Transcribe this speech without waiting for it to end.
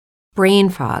brain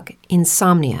fog,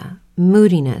 insomnia,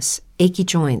 moodiness, achy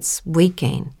joints, weight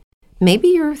gain. Maybe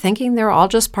you're thinking they're all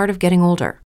just part of getting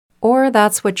older, or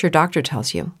that's what your doctor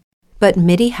tells you. But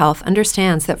MIDI Health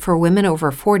understands that for women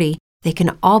over 40, they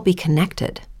can all be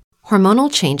connected.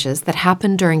 Hormonal changes that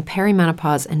happen during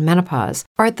perimenopause and menopause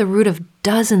are at the root of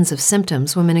dozens of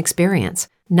symptoms women experience,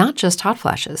 not just hot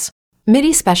flashes.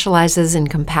 MIDI specializes in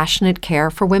compassionate care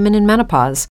for women in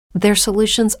menopause. Their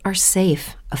solutions are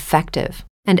safe, effective,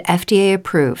 and FDA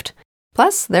approved.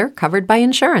 Plus, they're covered by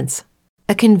insurance.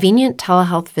 A convenient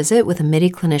telehealth visit with a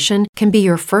MIDI clinician can be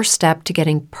your first step to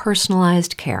getting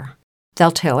personalized care.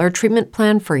 They'll tailor a treatment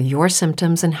plan for your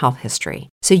symptoms and health history,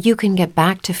 so you can get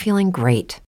back to feeling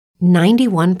great.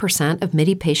 91% of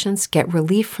MIDI patients get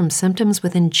relief from symptoms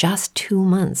within just 2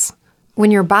 months. When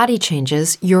your body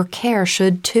changes, your care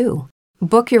should too.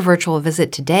 Book your virtual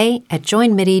visit today at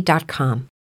joinmidi.com.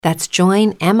 That's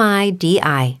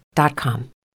joinmidi.com.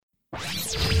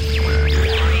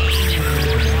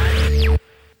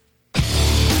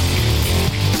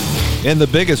 In the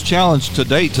biggest challenge to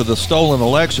date to the stolen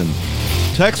election,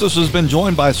 Texas has been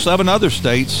joined by 7 other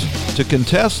states to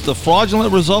contest the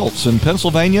fraudulent results in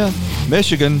Pennsylvania,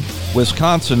 Michigan,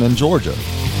 Wisconsin, and Georgia.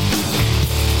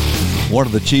 One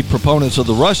of the chief proponents of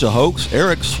the Russia hoax,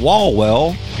 Eric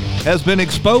Swalwell, has been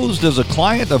exposed as a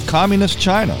client of Communist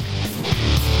China.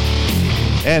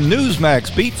 And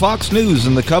Newsmax beat Fox News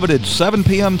in the coveted 7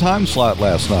 p.m. time slot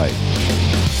last night.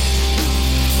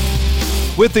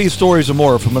 With these stories and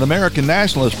more from an American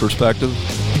nationalist perspective,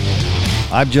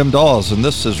 I'm Jim Dawes, and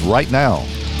this is Right Now.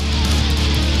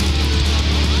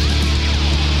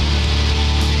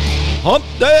 Hump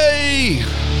Day!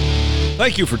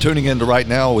 Thank you for tuning in to Right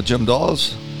Now with Jim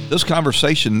Dawes. This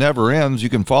conversation never ends. You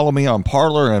can follow me on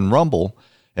Parler and Rumble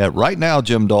at Right Now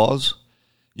Jim Dawes.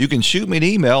 You can shoot me an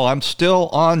email. I'm still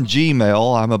on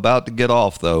Gmail. I'm about to get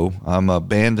off, though. I'm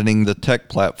abandoning the tech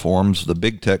platforms, the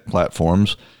big tech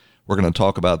platforms. We're going to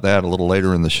talk about that a little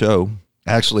later in the show.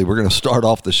 Actually, we're going to start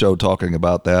off the show talking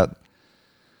about that.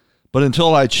 But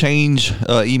until I change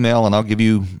email, and I'll give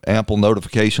you ample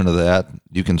notification of that,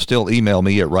 you can still email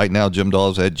me at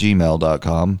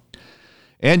rightnowjimdawes@gmail.com.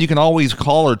 And you can always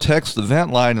call or text the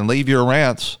vent line and leave your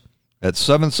rants at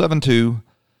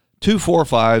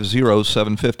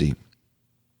 772-245-0750.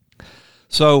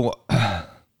 So,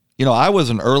 I was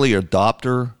an early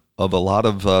adopter of a lot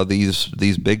of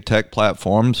these big tech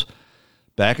platforms.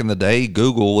 Back in the day,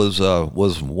 Google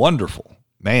was wonderful.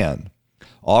 Man,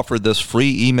 offered this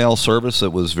free email service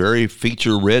that was very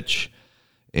feature-rich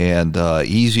and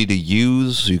easy to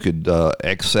use. You could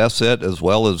access it as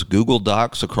well as Google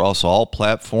Docs across all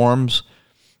platforms.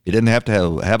 You didn't have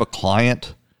to have a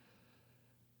client.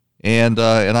 And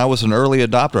I was an early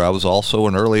adopter. I was also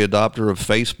an early adopter of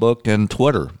Facebook and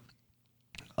Twitter.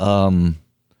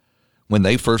 When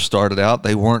they first started out,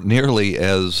 they weren't nearly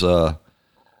as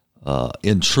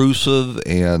intrusive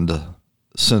and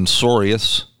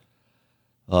censorious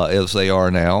as they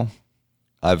are now.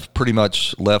 I've pretty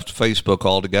much left Facebook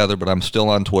altogether, but I'm still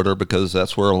on Twitter because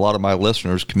that's where a lot of my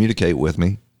listeners communicate with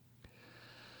me.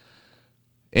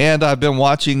 And I've been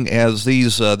watching as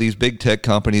these big tech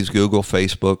companies, Google,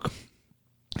 Facebook,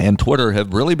 and Twitter,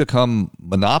 have really become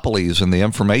monopolies in the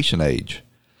information age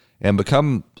and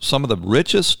become some of the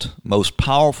richest, most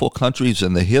powerful countries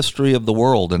in the history of the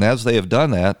world. And as they have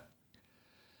done that,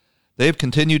 they've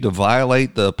continued to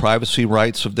violate the privacy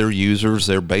rights of their users.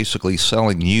 They're basically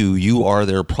selling you. You are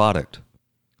their product.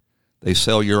 They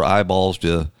sell your eyeballs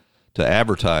to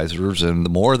advertisers, and the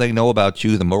more they know about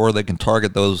you, the more they can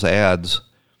target those ads,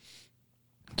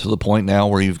 to the point now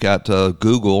where you've got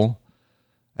Google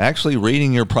actually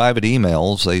reading your private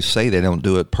emails. They say they don't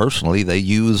do it personally. They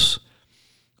use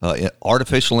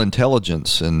artificial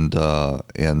intelligence and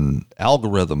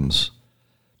algorithms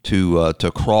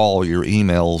to crawl your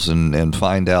emails and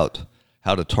find out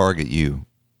how to target you.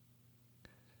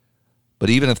 But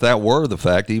even if that were the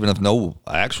fact, even if no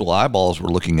actual eyeballs were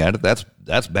looking at it,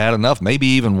 that's bad enough, maybe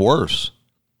even worse.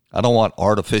 I don't want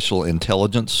artificial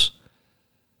intelligence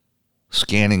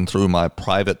scanning through my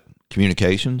private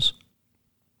communications.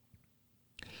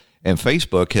 And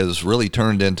Facebook has really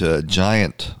turned into a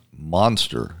giant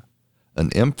monster, an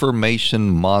information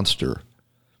monster,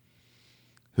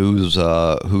 whose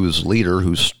leader,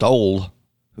 whose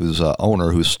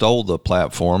owner, who stole the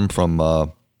platform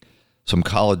from some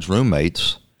college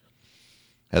roommates,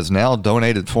 has now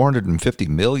donated $450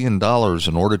 million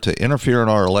in order to interfere in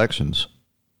our elections.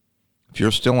 If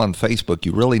you're still on Facebook,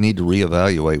 you really need to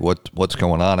reevaluate what's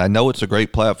going on. I know it's a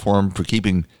great platform for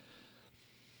keeping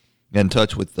in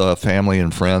touch with family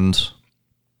and friends,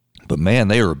 but man,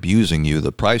 they are abusing you.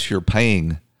 The price you're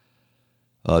paying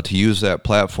to use that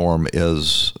platform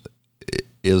is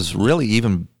really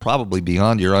even probably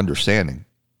beyond your understanding.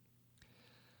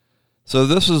 So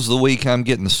this is the week I'm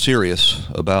getting serious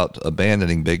about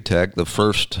abandoning big tech. The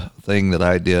first thing that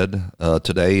I did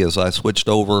today is I switched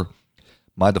over.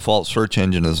 My default search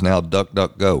engine is now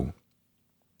DuckDuckGo.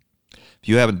 If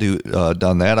you haven't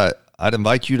done that, I'd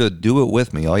invite you to do it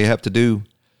with me. All you have to do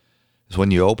is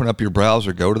when you open up your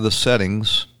browser, go to the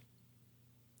settings,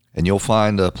 and you'll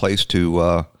find a place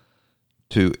to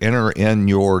enter in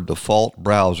your default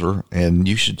browser, and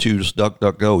you should choose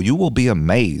DuckDuckGo. You will be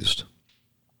amazed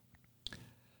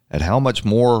at how much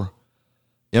more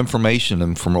information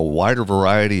and from a wider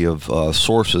variety of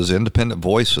sources, independent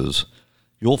voices,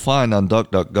 you'll find on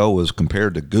DuckDuckGo as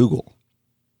compared to Google.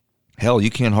 Hell, you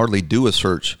can't hardly do a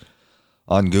search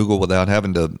on Google without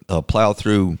having to plow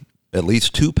through at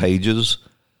least 2 pages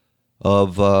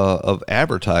of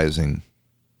advertising,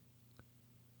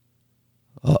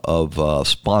 of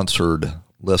sponsored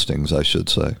listings, I should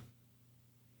say.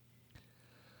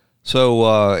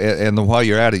 So, and while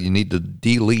you're at it, you need to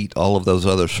delete all of those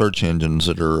other search engines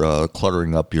that are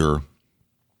cluttering up your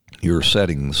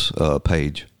settings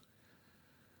page.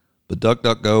 But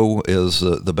DuckDuckGo is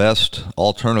the best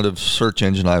alternative search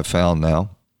engine I've found now.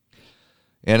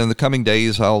 And in the coming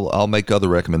days, I'll make other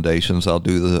recommendations. I'll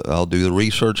do the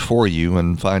research for you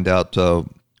and find out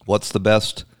what's the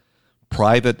best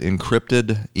private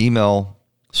encrypted email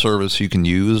service you can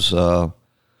use.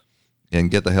 And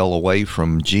get the hell away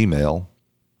from Gmail.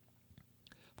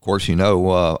 Of course, you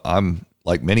know, I'm,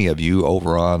 like many of you,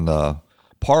 over on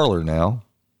Parler now.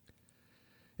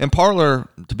 And Parler,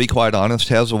 to be quite honest,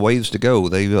 has a ways to go.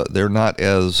 They're not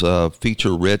as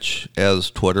feature-rich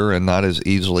as Twitter and not as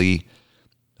easily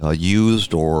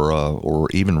used or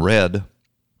even read.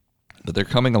 But they're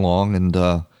coming along,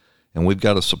 and we've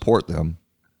got to support them.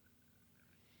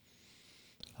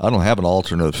 I don't have an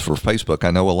alternate for Facebook. I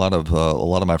know a lot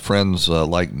of my friends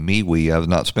like MeWe have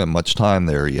not spent much time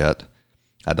there yet.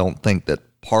 I don't think that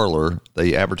Parler,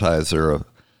 they advertise they're an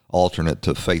alternate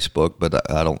to Facebook, but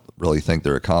I don't really think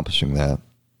they're accomplishing that.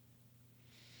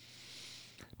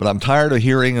 But I'm tired of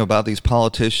hearing about these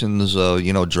politicians,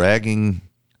 dragging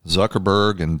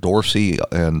Zuckerberg and Dorsey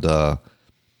and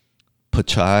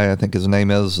Pichai, I think his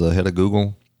name is, the head of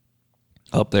Google,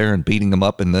 up there and beating them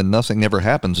up, and then nothing ever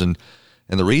happens. And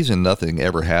the reason nothing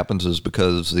ever happens is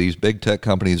because these big tech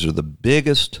companies are the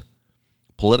biggest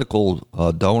political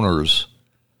donors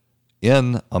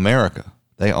in America.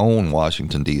 They own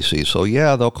Washington, D.C. So,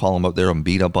 yeah, they'll call them up there and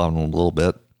beat up on them a little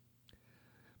bit.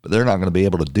 But they're not going to be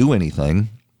able to do anything.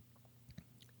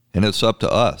 And it's up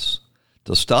to us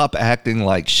to stop acting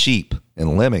like sheep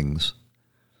and lemmings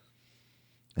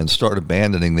and start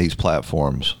abandoning these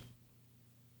platforms.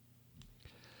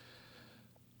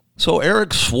 So Eric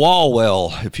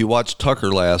Swalwell, if you watched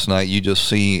Tucker last night, you just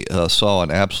saw an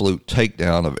absolute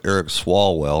takedown of Eric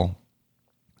Swalwell.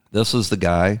 This is the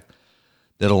guy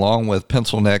that, along with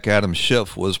pencil neck Adam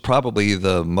Schiff, was probably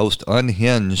the most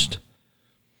unhinged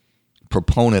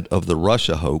proponent of the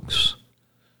Russia hoax.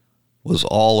 Was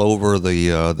all over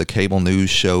the cable news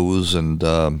shows and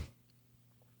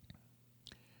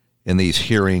in these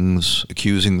hearings,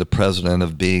 accusing the president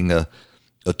of being a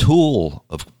tool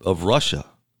of Russia,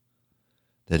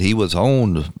 that he was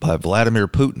owned by Vladimir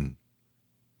Putin.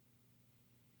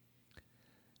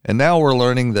 And now we're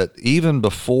learning that even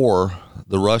before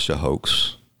the Russia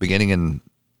hoax, beginning in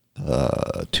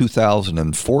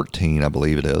 2014, I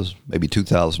believe it is, maybe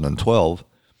 2012,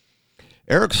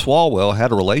 Eric Swalwell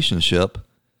had a relationship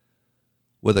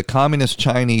with a communist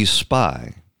Chinese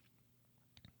spy.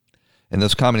 And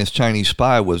this communist Chinese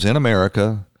spy was in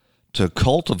America to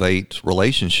cultivate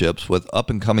relationships with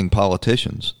up-and-coming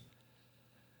politicians.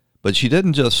 But she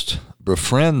didn't just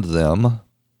befriend them,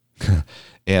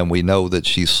 and we know that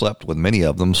she slept with many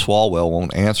of them. Swalwell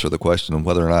won't answer the question of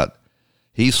whether or not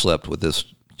he slept with this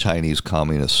Chinese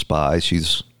communist spy.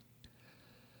 She's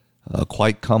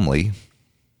quite comely.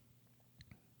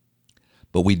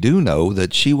 But we do know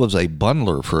that she was a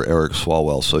bundler for Eric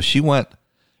Swalwell. So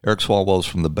Eric Swalwell's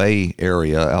from the Bay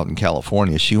Area out in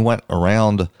California. She went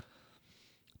around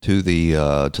to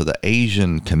the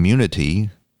Asian community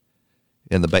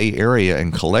in the Bay Area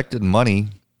and collected money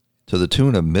to the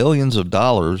tune of millions of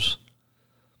dollars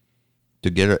to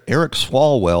get Eric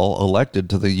Swalwell elected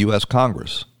to the U.S.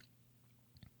 Congress.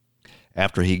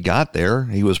 After he got there,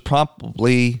 he was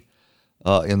promptly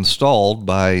installed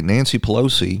by Nancy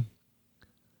Pelosi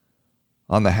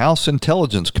on the House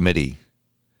Intelligence Committee,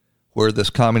 where this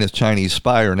communist Chinese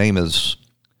spy, her name is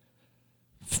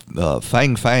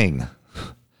Fang Fang.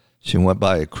 She went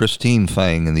by Christine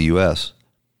Fang in the U.S.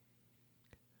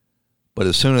 But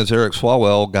as soon as Eric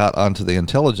Swalwell got onto the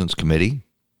Intelligence Committee,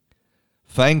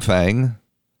 Fang Fang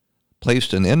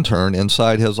placed an intern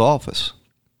inside his office.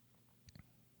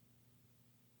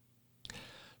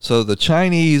 So the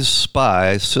Chinese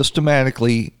spy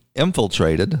systematically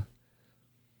infiltrated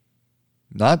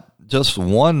not just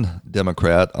one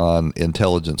Democrat on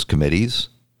intelligence committees,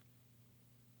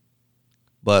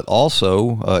 but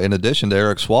also, in addition to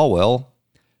Eric Swalwell,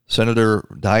 Senator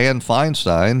Dianne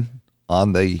Feinstein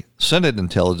on the Senate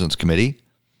Intelligence Committee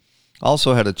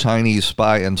also had a Chinese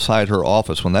spy inside her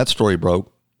office. When that story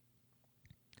broke,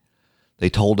 they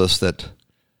told us that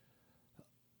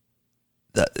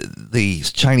the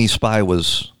Chinese spy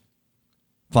was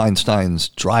Feinstein's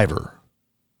driver.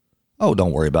 Oh,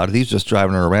 don't worry about it. He's just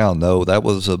driving her around. No, that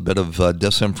was a bit of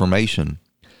disinformation.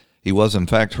 He was, in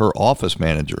fact, her office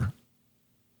manager.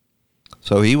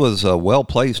 So he was well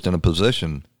placed in a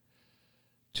position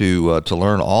to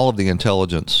learn all of the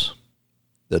intelligence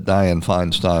that Dianne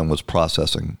Feinstein was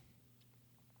processing.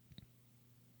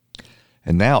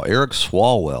 And now Eric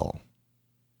Swalwell.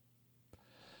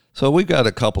 So we've got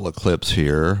a couple of clips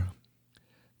here.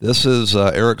 This is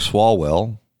Eric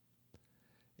Swalwell.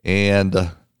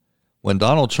 And when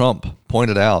Donald Trump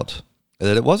pointed out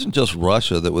that it wasn't just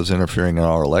Russia that was interfering in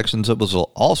our elections, it was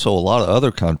also a lot of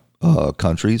other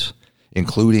countries,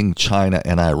 including China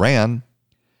and Iran,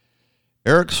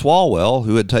 Eric Swalwell,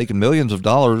 who had taken millions of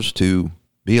dollars to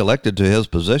be elected to his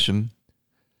position,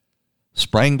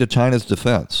 sprang to China's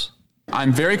defense.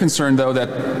 I'm very concerned, though,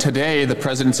 that today the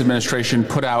president's administration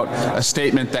put out a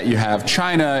statement that you have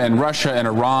China and Russia and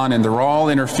Iran, and they're all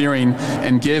interfering,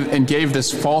 and gave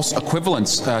this false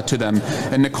equivalence to them.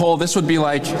 And Nicole, this would be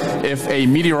like if a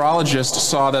meteorologist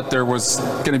saw that there was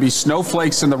going to be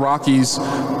snowflakes in the Rockies,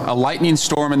 a lightning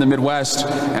storm in the Midwest,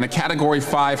 and a Category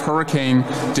 5 hurricane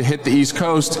to hit the East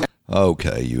Coast.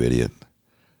 Okay, you idiot.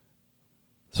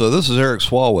 So this is Eric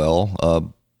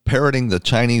Swalwell parroting the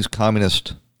Chinese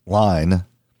Communist line,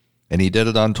 and he did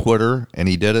it on Twitter, and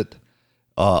he did it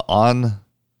on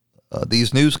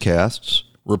these newscasts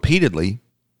repeatedly,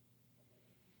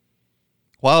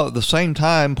 while at the same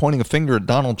time pointing a finger at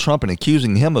Donald Trump and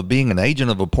accusing him of being an agent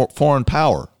of a foreign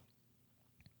power.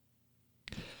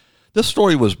 This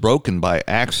story was broken by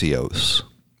Axios,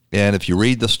 and if you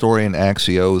read the story in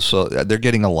Axios, they're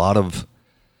getting a lot of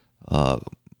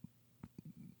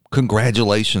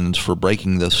congratulations for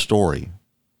breaking this story.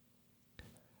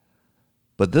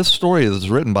 But this story is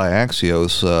written by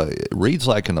Axios. It reads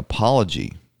like an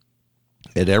apology.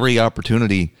 At every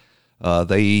opportunity,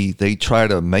 they try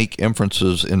to make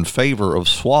inferences in favor of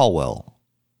Swalwell.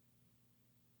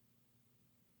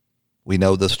 We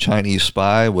know this Chinese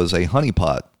spy was a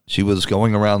honeypot. She was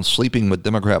going around sleeping with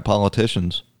Democrat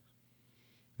politicians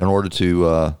in order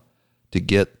to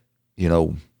get,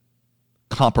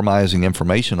 compromising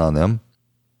information on them.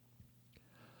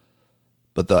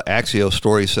 But the Axios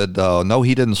story said, no,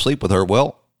 he didn't sleep with her.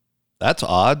 Well, that's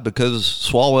odd because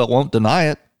Swalwell won't deny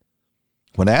it.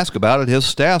 When asked about it, his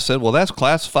staff said, well, that's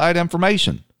classified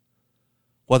information.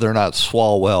 Whether or not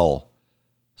Swalwell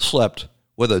slept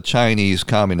with a Chinese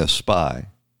communist spy.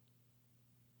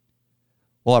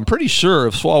 Well, I'm pretty sure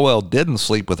if Swalwell didn't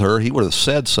sleep with her, he would have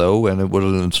said so, and it would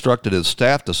have instructed his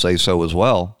staff to say so as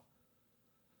well.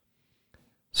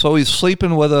 So he's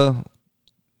sleeping with a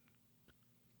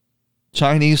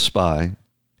Chinese spy.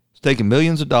 He's taken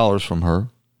millions of dollars from her,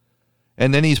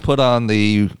 and then he's put on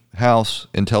the House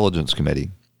Intelligence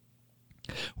Committee,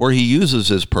 where he uses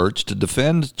his perch to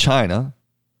defend China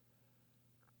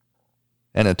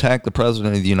and attack the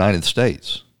President of the United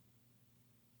States.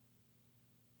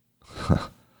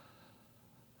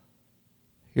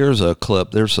 Here's a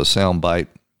clip. There's a soundbite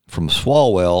from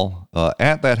Swalwell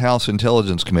at that House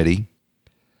Intelligence Committee,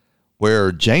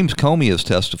 where James Comey is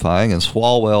testifying and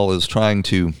Swalwell is trying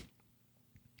to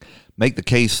make the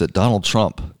case that Donald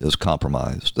Trump is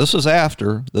compromised. This is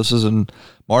in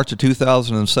March of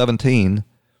 2017,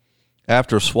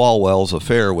 after Swalwell's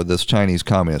affair with this Chinese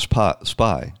communist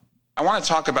spy. I want to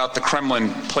talk about the Kremlin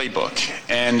playbook,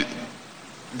 and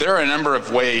there are a number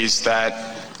of ways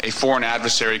that a foreign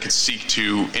adversary could seek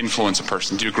to influence a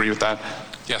person. Do you agree with that?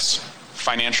 Yes.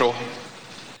 Financial?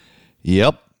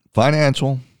 Yep,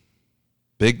 financial.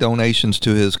 Big donations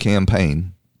to his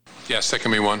campaign. Yes, that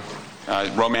can be one.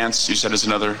 Romance, you said, is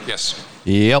another. Yes.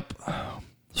 Yep.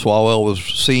 Swalwell was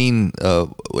seen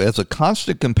as a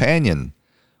constant companion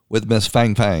with Miss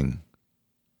Fang Fang,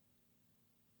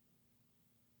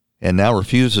 and now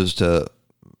refuses to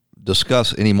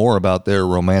discuss any more about their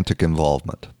romantic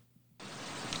involvement.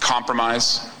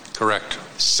 Compromise. Correct.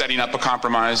 Setting up a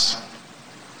compromise.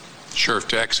 Sure,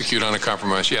 to execute on a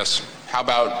compromise, yes. How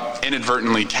about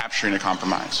inadvertently capturing a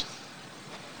compromise?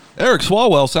 Eric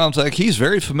Swalwell sounds like he's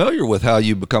very familiar with how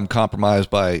you become compromised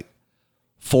by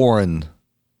foreign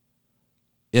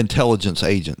intelligence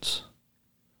agents.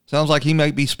 Sounds like he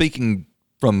might be speaking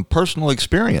from personal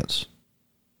experience.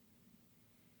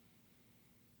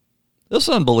 This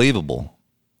is unbelievable.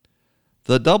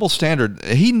 The double standard,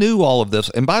 he knew all of this.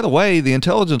 And by the way, the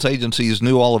intelligence agencies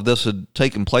knew all of this had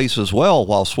taken place as well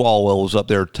while Swalwell was up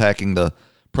there attacking the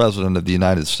President of the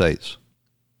United States.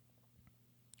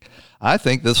 I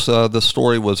think this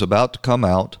story was about to come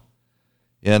out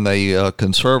in a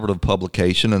conservative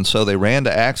publication, and so they ran to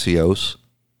Axios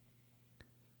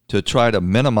to try to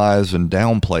minimize and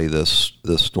downplay this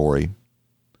story.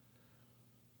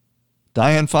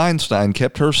 Dianne Feinstein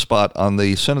kept her spot on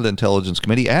the Senate Intelligence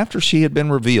Committee after she had been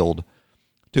revealed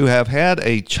to have had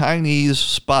a Chinese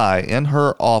spy in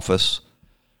her office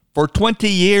for 20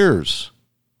 years.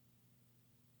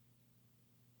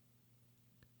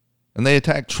 And they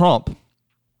attacked Trump,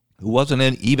 who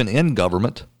wasn't even in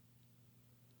government,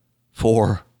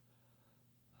 for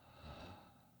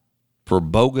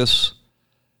bogus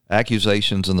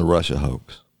accusations in the Russia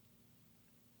hoax.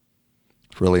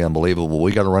 It's really unbelievable.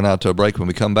 We got to run out to a break. When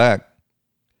we come back,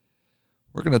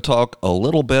 we're going to talk a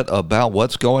little bit about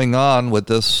what's going on with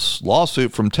this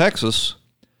lawsuit from Texas.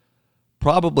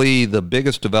 Probably the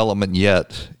biggest development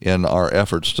yet in our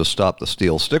efforts to stop the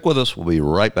steal. Stick with us. We'll be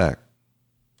right back.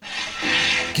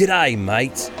 G'day,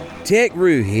 mates. Tech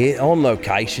Roo here, on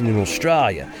location in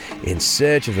Australia, in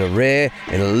search of the rare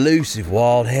and elusive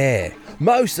wild hare.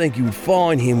 Most think you would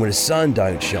find him when the sun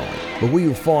don't shine, but we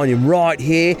will find him right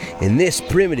here in this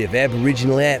primitive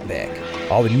Aboriginal outback.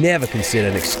 I would never consider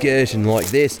an excursion like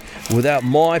this without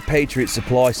my Patriot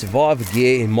Supply survivor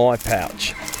gear in my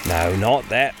pouch. No, not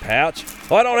that pouch.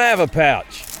 I don't have a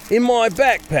pouch. In my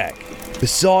backpack.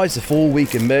 Besides the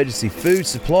 4-week emergency food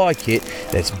supply kit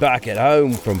that's back at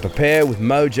home from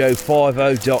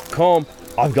preparewithmojo50.com,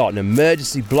 I've got an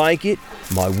emergency blanket,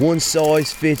 my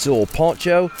one-size-fits-all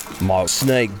poncho, my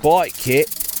snake bite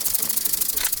kit,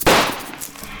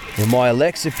 and my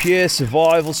Alexa Pure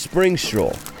Survival Spring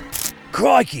Straw.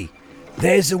 Crikey,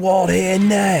 there's the wild hare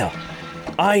now.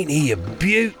 Ain't he a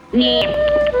beaut?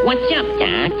 What's up,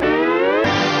 Doc?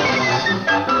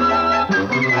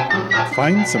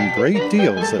 Find some great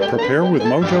deals at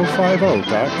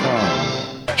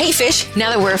preparewithmojo50.com. Hey, Fish, now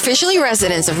that we're officially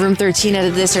residents of Room 13 at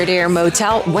the Desert Air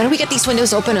Motel, why don't we get these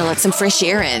windows open and let some fresh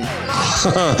air in?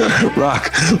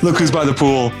 Rock, look who's by the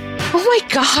pool. Oh my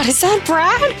God, is that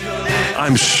Brad?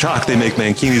 I'm shocked they make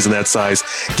mankinis in that size.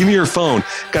 Give me your phone.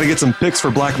 Gotta get some pics for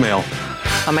blackmail.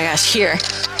 Oh my gosh, here.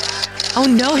 Oh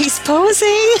no, he's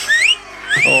posing.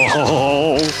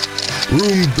 Oh.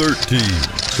 Room 13,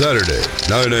 Saturday,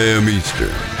 9 a.m.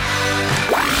 Eastern.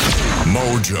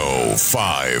 Mojo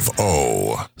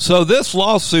 50. So this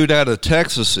lawsuit out of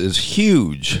Texas is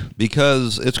huge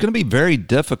because it's going to be very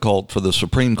difficult for the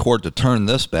Supreme Court to turn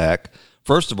this back.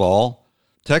 First of all,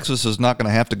 Texas is not going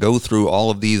to have to go through all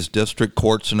of these district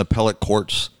courts and appellate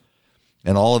courts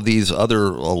and all of these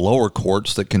other lower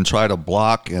courts that can try to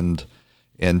block and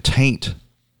taint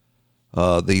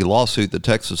the lawsuit that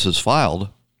Texas has filed.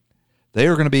 They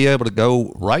are going to be able to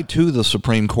go right to the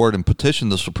Supreme Court and petition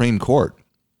the Supreme Court,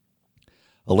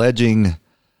 alleging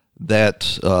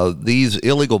that these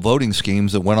illegal voting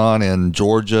schemes that went on in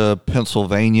Georgia,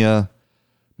 Pennsylvania,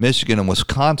 Michigan, and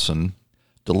Wisconsin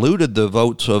diluted the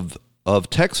votes of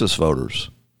Texas voters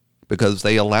because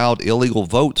they allowed illegal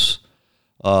votes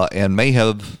and may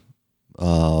have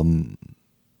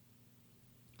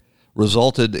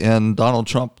resulted in Donald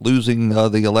Trump losing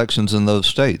the elections in those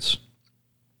states.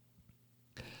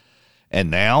 And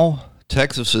now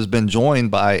Texas has been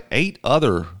joined by 8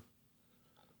 other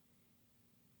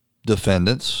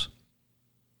defendants: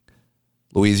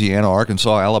 Louisiana,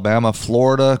 Arkansas, Alabama,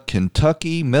 Florida,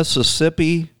 Kentucky,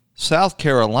 Mississippi, South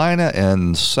Carolina,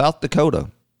 and South Dakota.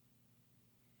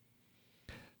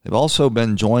 They've also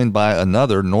been joined by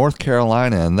another, North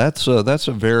Carolina, and that's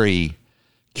a very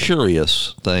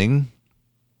curious thing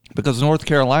because North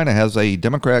Carolina has a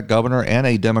Democrat governor and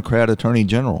a Democrat attorney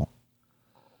general.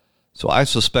 So I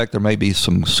suspect there may be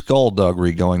some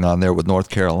skullduggery going on there with North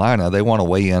Carolina. They want to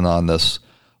weigh in on this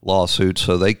lawsuit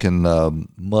so they can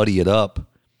muddy it up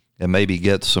and maybe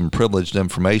get some privileged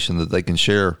information that they can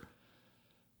share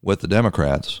with the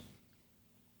Democrats.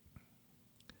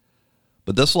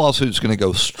 But this lawsuit is going to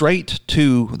go straight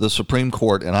to the Supreme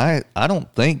Court, and I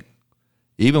don't think,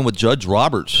 even with Judge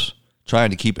Roberts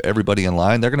trying to keep everybody in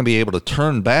line, they're going to be able to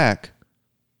turn back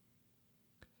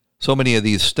so many of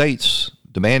these states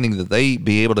demanding that they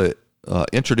be able to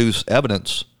introduce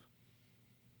evidence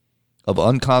of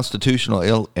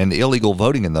unconstitutional and illegal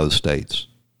voting in those states.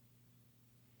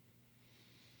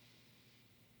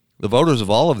 The voters of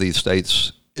all of these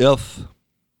states, if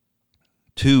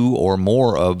two or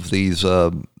more of these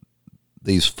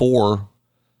 4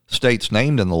 states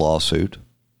named in the lawsuit,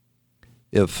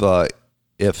 if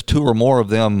two or more of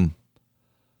them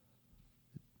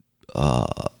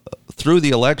threw the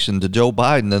election to Joe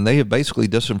Biden, then they have basically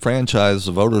disenfranchised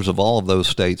the voters of all of those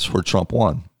states where Trump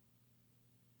won.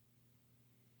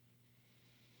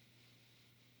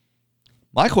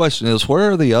 My question is,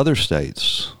 where are the other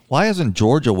states? Why hasn't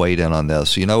Georgia weighed in on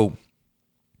this? You know,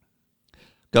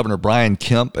 Governor Brian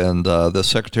Kemp and the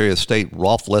Secretary of State,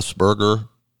 Rolf Lesberger,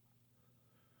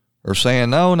 are saying,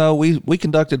 no, we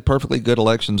conducted perfectly good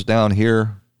elections down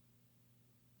here.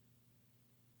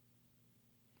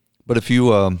 But if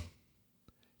you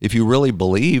really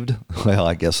believed, well,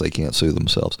 I guess they can't sue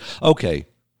themselves. Okay,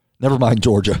 never mind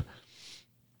Georgia.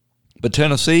 But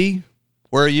Tennessee,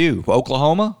 where are you?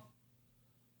 Oklahoma?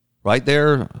 Right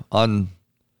there on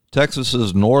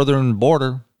Texas's northern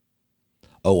border.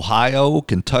 Ohio,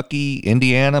 Kentucky,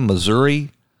 Indiana,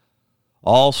 Missouri,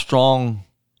 all strong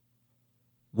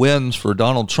wins for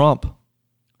Donald Trump.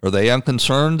 Are they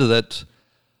unconcerned that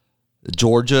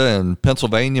Georgia and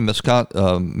Pennsylvania,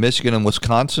 Michigan, and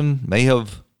Wisconsin may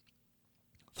have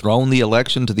thrown the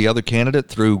election to the other candidate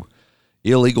through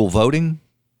illegal voting?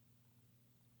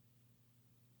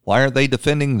 Why aren't they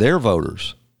defending their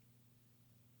voters?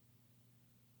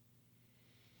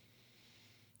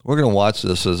 We're going to watch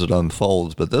this as it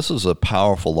unfolds, but this is a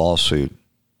powerful lawsuit.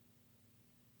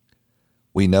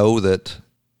 We know that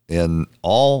in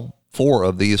all 4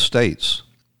 of these states,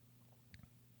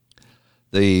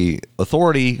 the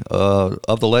authority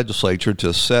of the legislature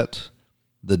to set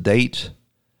the date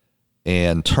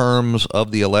and terms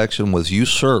of the election was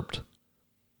usurped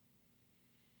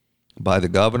by the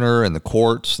governor and the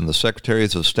courts and the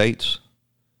secretaries of states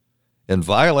in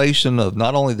violation of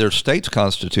not only their state's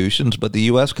constitutions, but the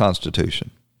U.S.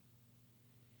 Constitution.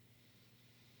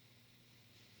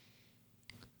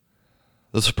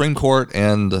 The Supreme Court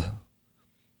and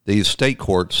these state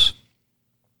courts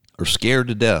are scared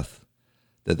to death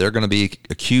that they're going to be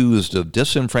accused of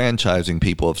disenfranchising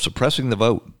people, of suppressing the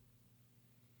vote.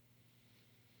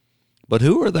 But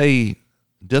who are they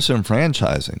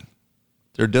disenfranchising?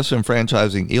 They're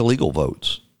disenfranchising illegal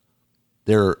votes.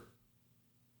 They're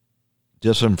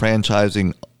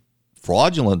disenfranchising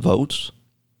fraudulent votes,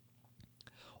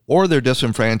 or they're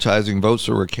disenfranchising votes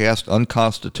that were cast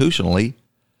unconstitutionally,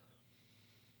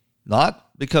 not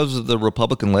because of the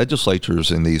Republican legislatures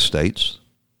in these states,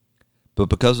 but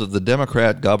because of the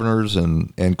Democrat governors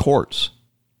and courts.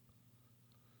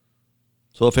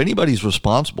 So if anybody's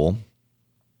responsible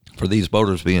for these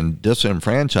voters being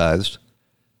disenfranchised,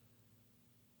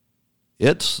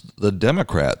 it's the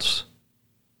Democrats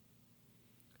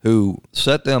who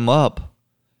set them up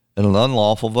in an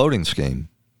unlawful voting scheme.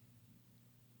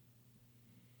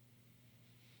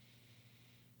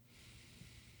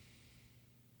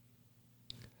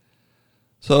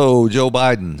 So Joe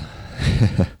Biden,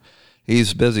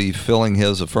 he's busy filling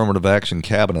his affirmative action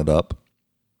cabinet up.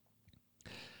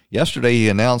 Yesterday, he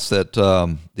announced that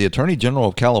the Attorney General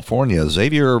of California,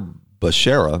 Xavier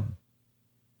Becerra,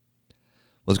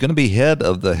 was going to be head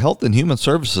of the Health and Human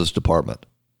Services Department.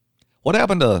 What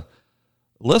happened to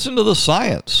listen to the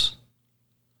science?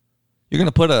 You're going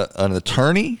to put an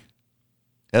attorney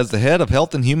as the head of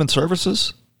Health and Human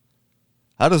Services?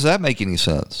 How does that make any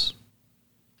sense?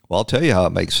 Well, I'll tell you how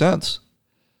it makes sense.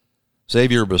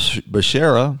 Xavier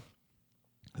Becerra,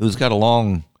 who's got a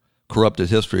long corrupted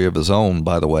history of his own,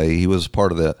 by the way. He was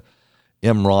part of the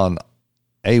Imran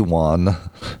Awan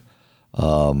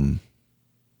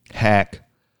hack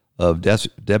of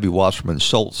Debbie Wasserman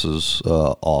Schultz's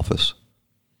office.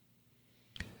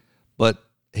 But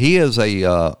he is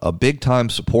a big-time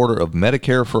supporter of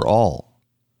Medicare for All.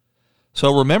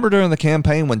 So remember during the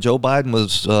campaign when Joe Biden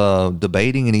was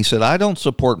debating and he said, I don't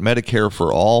support Medicare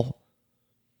for All.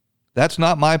 That's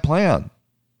not my plan.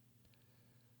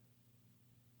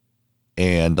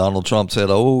 And Donald Trump said,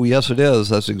 oh, yes, it is.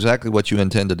 That's exactly what you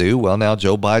intend to do. Well, now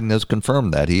Joe Biden has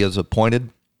confirmed that. He has appointed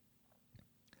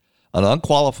an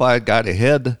unqualified guy to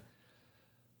head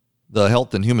the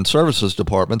Health and Human Services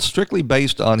Department strictly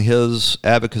based on his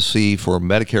advocacy for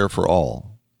Medicare for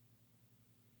All.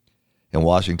 In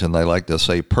Washington, they like to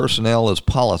say personnel is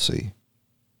policy.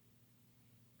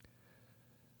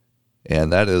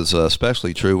 And that is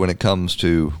especially true when it comes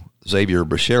to Xavier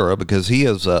Becerra, because he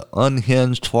is an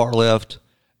unhinged far-left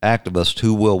activist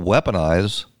who will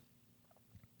weaponize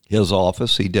his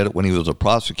office. He did it when he was a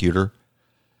prosecutor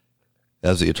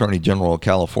as the Attorney General of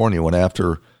California, went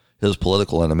after his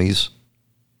political enemies.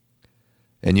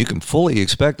 And you can fully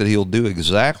expect that he'll do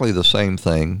exactly the same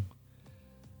thing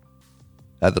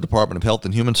at the Department of Health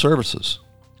and Human Services.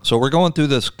 So we're going through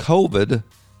this COVID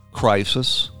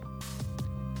crisis.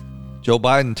 Joe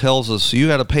Biden tells us you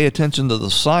got to pay attention to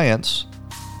the science.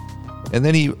 And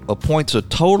then he appoints a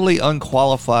totally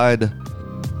unqualified,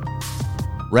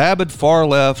 rabid far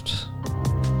left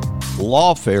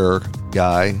lawfare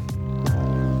guy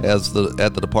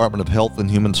at the Department of Health and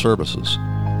Human Services.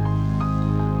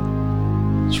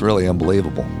 It's really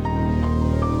unbelievable.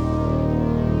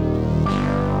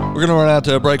 We're going to run out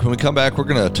to a break. When we come back, we're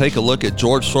going to take a look at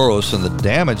George Soros and the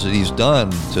damage that he's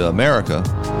done to America.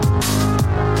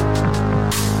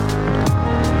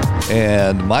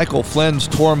 And Michael Flynn's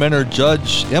tormentor,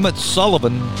 Judge Emmett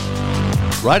Sullivan,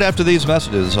 right after these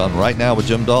messages on Right Now with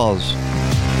Jim Dawes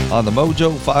on the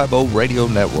Mojo 50 Radio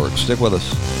Network. Stick with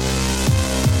us.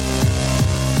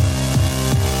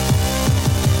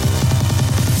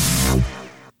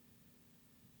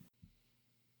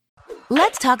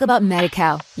 Let's talk about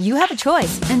Medi-Cal. You have a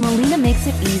choice, and Molina makes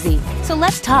it easy. So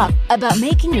let's talk about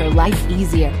making your life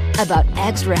easier, about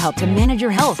extra help to manage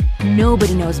your health.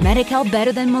 Nobody knows Medi-Cal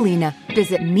better than Molina.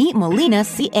 Visit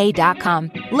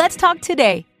meetmolinaca.com. Let's talk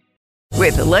today.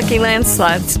 With the Lucky Land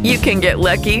Slots, you can get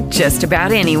lucky just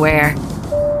about anywhere.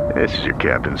 This is your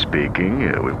captain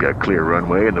speaking. We've got clear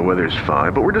runway and the weather's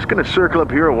fine, but we're just going to circle up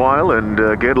here a while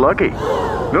and get lucky.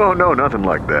 No, nothing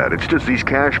like that. It's just these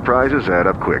cash prizes add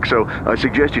up quick. So I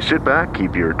suggest you sit back,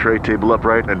 keep your tray table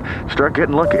upright, and start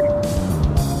getting lucky.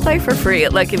 Play for free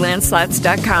at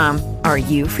LuckyLandSlots.com. Are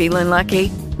you feeling lucky?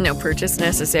 No purchase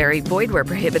necessary. Void where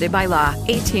prohibited by law.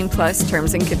 18 plus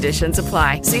terms and conditions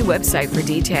apply. See website for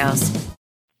details.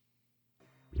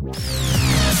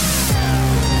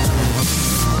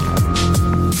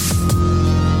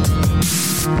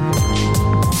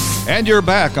 And you're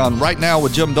back on Right Now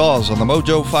with Jim Dawes on the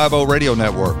Mojo 50 Radio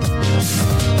Network.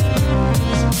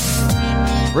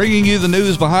 Bringing you the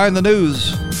news behind the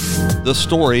news, the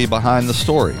story behind the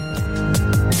story.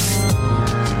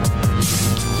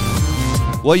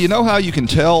 Well, you know how you can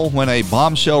tell when a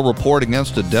bombshell report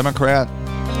against a Democrat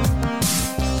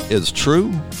is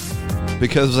true?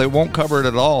 Because they won't cover it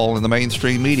at all in the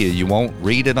mainstream media. You won't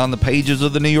read it on the pages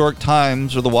of the New York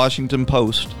Times or the Washington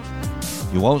Post.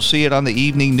 You won't see it on the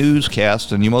evening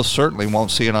newscast, and you most certainly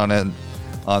won't see it on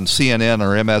CNN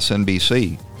or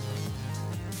MSNBC.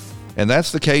 And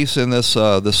that's the case in this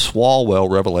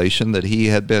Swalwell revelation, that he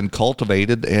had been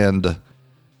cultivated and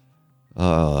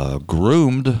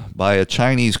groomed by a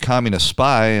Chinese communist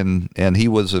spy, and he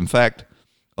was in fact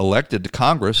elected to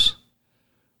Congress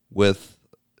with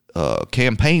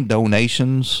campaign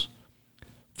donations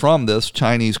from this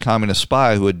Chinese communist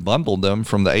spy who had bundled them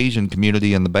from the Asian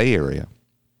community in the Bay Area.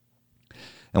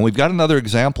 And we've got another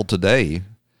example today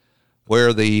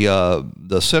where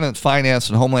the Senate Finance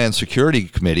and Homeland Security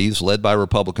Committees, led by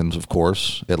Republicans, of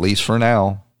course, at least for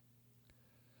now,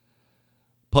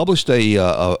 published a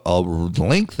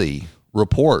lengthy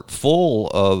report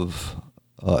full of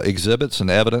exhibits and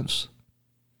evidence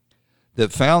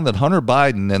that found that Hunter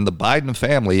Biden and the Biden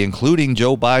family, including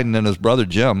Joe Biden and his brother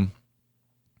Jim,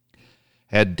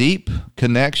 had deep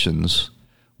connections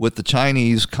with the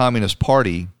Chinese Communist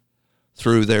Party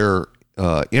through their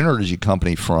energy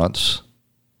company fronts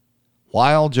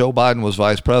while Joe Biden was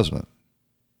vice president.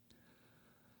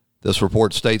 This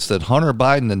report states that Hunter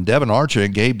Biden and Devon Archer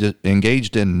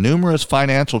engaged in numerous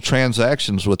financial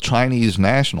transactions with Chinese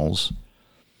nationals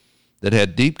that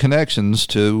had deep connections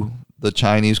to the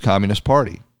Chinese Communist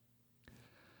Party.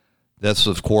 This,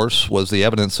 of course, was the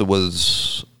evidence that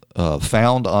was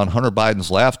found on Hunter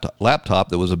Biden's laptop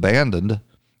that was abandoned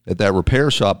at that repair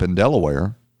shop in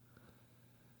Delaware.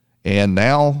 And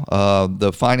now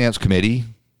the Finance Committee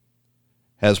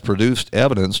has produced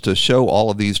evidence to show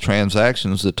all of these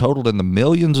transactions that totaled in the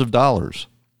millions of dollars.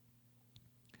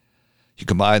 You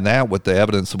combine that with the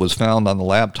evidence that was found on the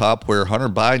laptop where Hunter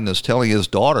Biden is telling his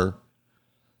daughter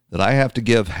that I have to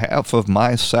give half of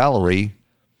my salary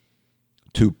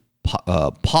to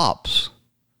Pops,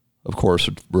 of course,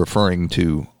 referring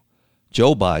to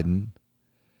Joe Biden,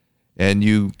 and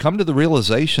you come to the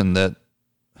realization that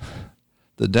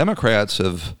the Democrats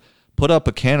have put up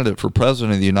a candidate for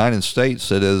president of the United States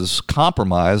that is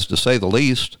compromised, to say the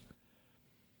least,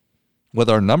 with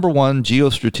our number one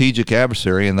geostrategic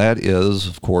adversary, and that is,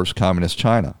 of course, Communist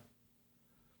China.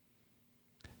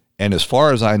 And as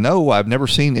far as I know, I've never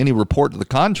seen any report to the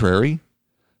contrary.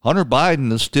 Hunter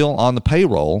Biden is still on the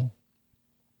payroll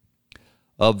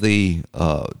of the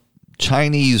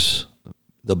Chinese,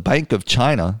 the Bank of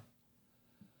China,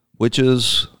 which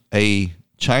is a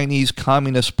Chinese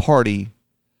Communist Party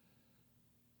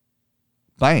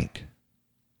bank.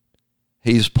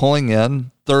 He's pulling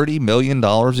in $30 million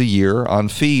a year on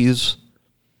fees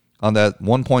on that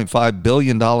 $1.5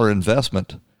 billion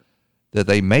investment that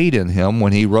they made in him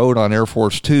when he rode on Air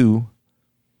Force Two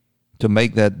to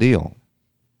make that deal.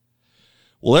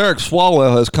 Well, Eric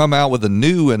Swalwell has come out with a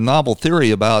new and novel theory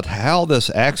about how this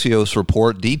Axios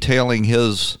report detailing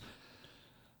his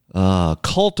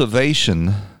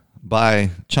cultivation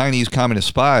by Chinese communist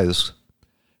spies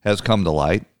has come to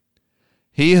light.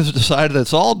 He has decided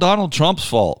it's all Donald Trump's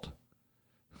fault.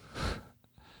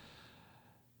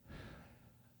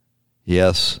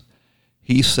 Yes,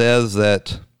 he says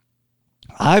that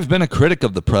I've been a critic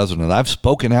of the president. I've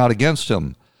spoken out against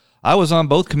him. I was on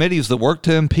both committees that worked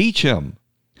to impeach him.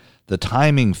 The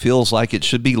timing feels like it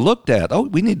should be looked at. Oh,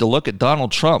 we need to look at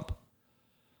Donald Trump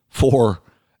for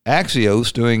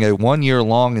Axios doing a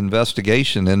 1-year-long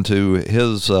investigation into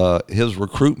his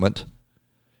recruitment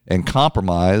and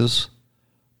compromise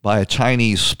by a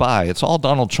Chinese spy. It's all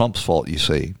Donald Trump's fault, you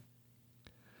see.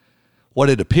 What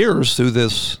it appears,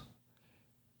 though,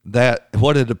 that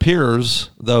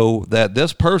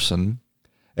this person,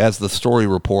 as the story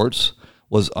reports,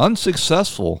 was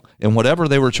unsuccessful in whatever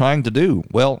they were trying to do.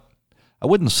 Well, I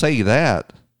wouldn't say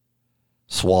that,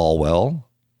 Swalwell,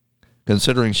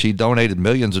 considering she donated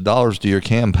millions of dollars to your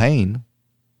campaign.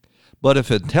 But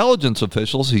if intelligence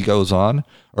officials, he goes on,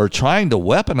 are trying to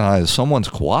weaponize someone's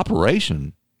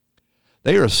cooperation,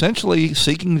 they are essentially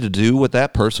seeking to do what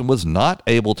that person was not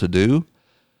able to do,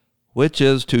 which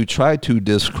is to try to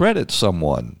discredit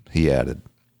someone, he added.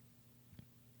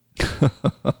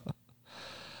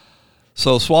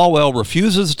 So Swalwell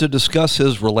refuses to discuss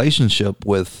his relationship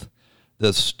with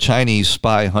this Chinese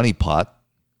spy honeypot,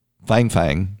 Fang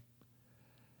Fang.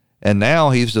 And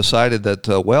now he's decided that,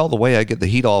 the way I get the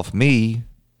heat off me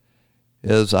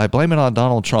is I blame it on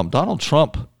Donald Trump. Donald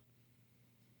Trump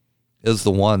is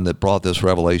the one that brought this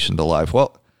revelation to life.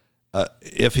 Well,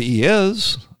 if he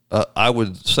is, I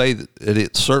would say that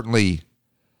it's certainly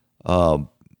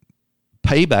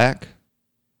payback.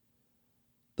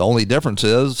 The only difference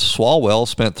is Swalwell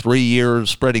spent 3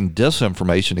 years spreading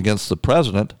disinformation against the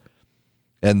president,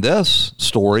 and this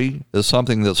story is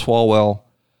something that Swalwell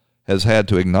has had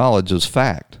to acknowledge as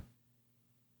fact.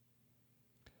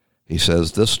 He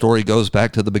says this story goes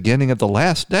back to the beginning of the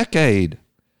last decade.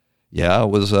 Yeah, it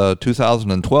was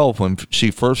 2012 when she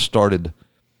first started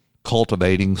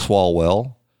cultivating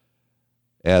Swalwell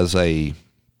as a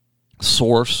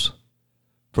source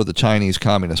for the Chinese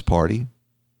Communist Party.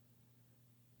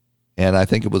 And I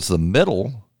think it was the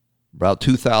middle, about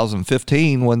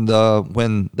 2015,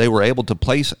 when they were able to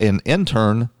place an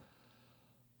intern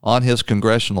on his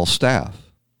congressional staff.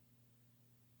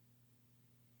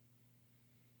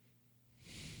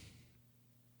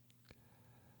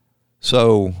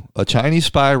 So a Chinese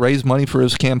spy raised money for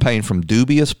his campaign from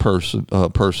dubious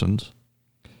persons,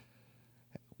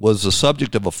 was the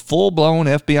subject of a full-blown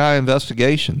FBI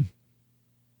investigation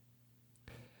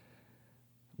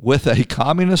with a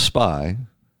communist spy.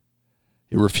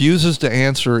 He refuses to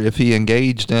answer if he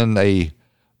engaged in a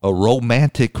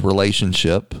romantic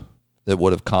relationship that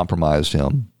would have compromised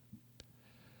him.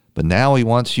 But now he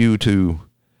wants you to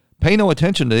pay no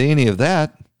attention to any of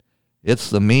that. It's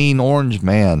the mean orange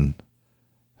man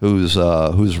who's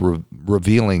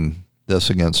revealing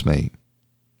this against me.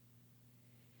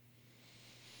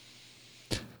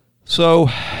 So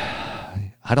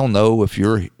I don't know if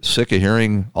you're sick of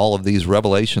hearing all of these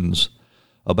revelations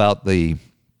about the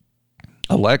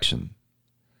election,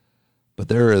 but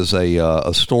there is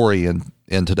a story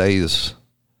in today's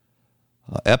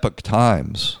Epoch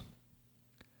Times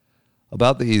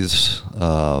about these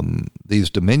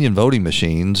Dominion voting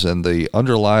machines and the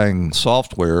underlying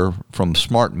software from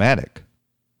Smartmatic.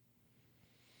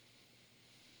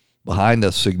 Behind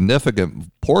a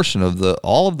significant portion of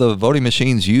all of the voting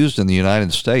machines used in the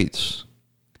United States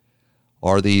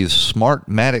are these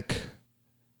Smartmatic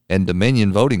and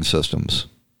Dominion voting systems.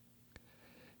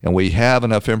 And we have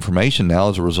enough information now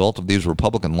as a result of these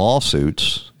Republican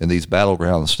lawsuits in these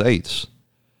battleground states.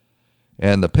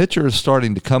 And the picture is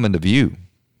starting to come into view.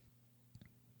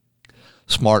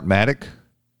 Smartmatic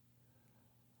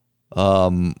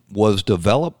was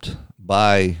developed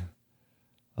by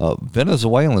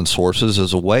Venezuelan sources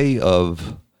as a way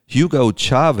of Hugo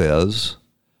Chavez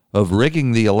of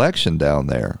rigging the election down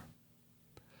there.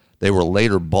 They were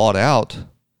later bought out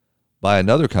by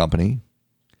another company,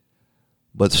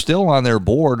 but still on their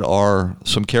board are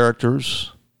some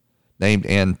characters named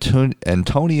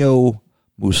Antonio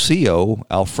Musillo,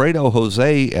 Alfredo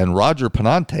Jose, and Roger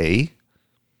Penante,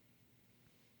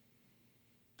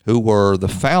 who were the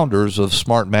founders of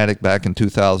Smartmatic back in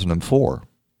 2004.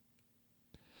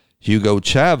 Hugo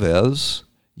Chavez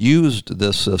used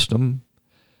this system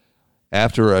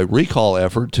after a recall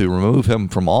effort to remove him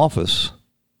from office,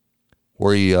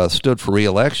 where he stood for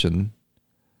re-election,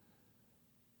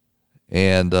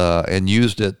 and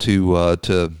used it to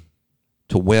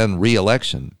win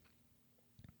re-election.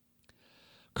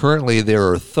 Currently, there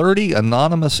are 30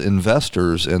 anonymous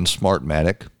investors in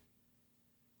Smartmatic,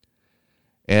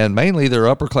 and mainly they're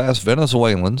upper-class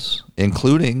Venezuelans,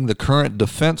 including the current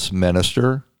defense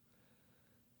minister.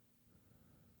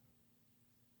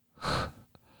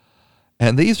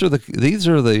 And these are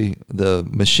the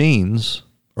machines,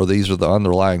 or these are the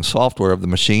underlying software of the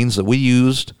machines that we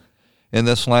used in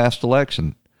this last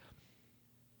election.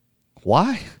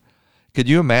 Why? Could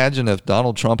you imagine if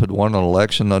Donald Trump had won an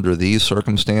election under these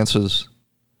circumstances?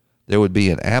 There would be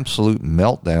an absolute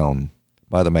meltdown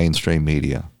by the mainstream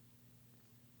media.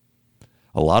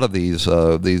 A lot of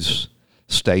these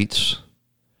states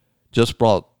just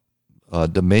brought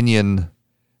Dominion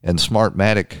and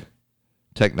Smartmatic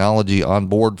technology on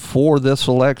board for this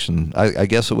election. I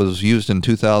guess it was used in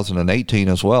 2018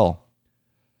 as well.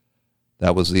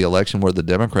 That was the election where the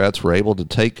Democrats were able to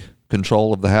take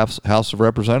control of the House of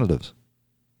Representatives.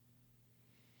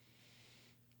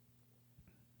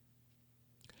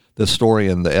 The story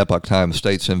in the Epoch Times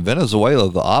states, in Venezuela,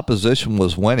 the opposition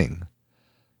was winning.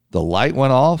 The light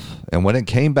went off, and when it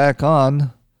came back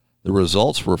on, the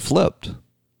results were flipped.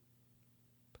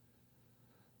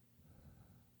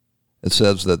 It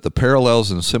says that the parallels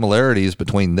and similarities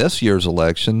between this year's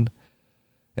election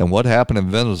and what happened in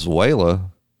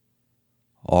Venezuela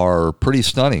are pretty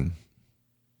stunning.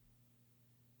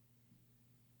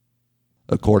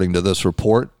 According to this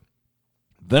report,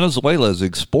 Venezuela is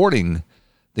exporting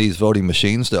these voting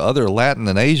machines to other Latin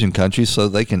and Asian countries so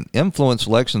they can influence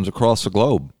elections across the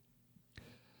globe.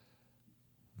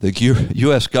 The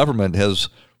U.S. government has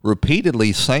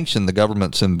repeatedly sanctioned the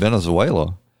governments in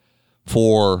Venezuela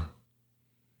for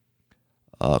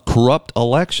corrupt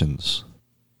elections.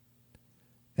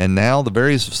 And now the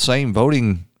very same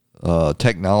voting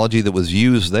technology that was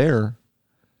used there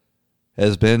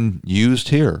has been used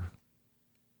here.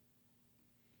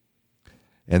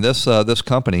 And this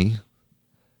company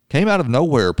came out of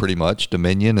nowhere pretty much,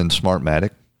 Dominion and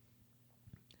Smartmatic,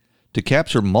 to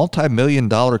capture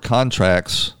multi-million-dollar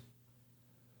contracts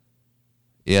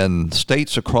in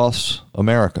states across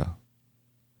America.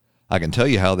 I can tell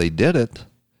you how they did it.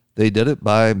 They did it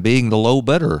by being the low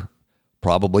bidder,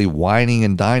 probably whining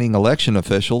and dining election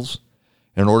officials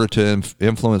in order to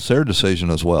influence their decision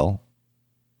as well.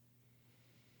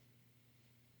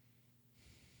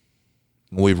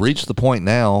 We've reached the point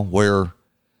now where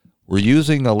we're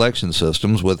using election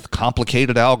systems with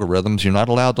complicated algorithms. You're not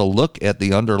allowed to look at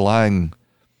the underlying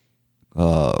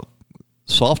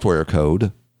software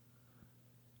code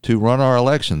to run our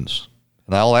elections.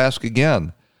 And I'll ask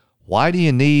again, why do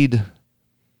you need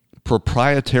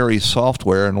proprietary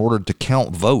software in order to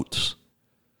count votes?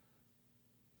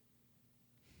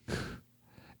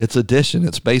 It's addition.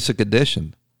 It's basic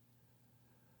addition.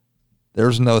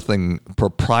 There's nothing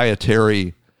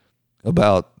proprietary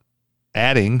about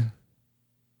adding.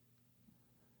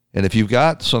 And if you've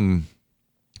got some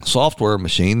software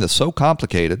machine that's so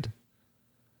complicated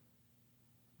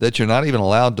that you're not even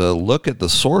allowed to look at the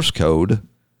source code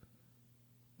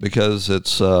because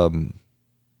it's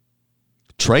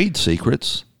trade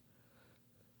secrets,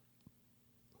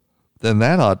 then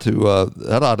that ought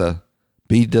to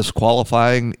be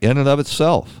disqualifying in and of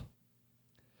itself.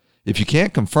 If you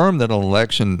can't confirm that an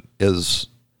election is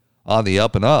on the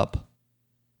up and up,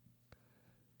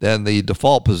 then the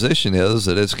default position is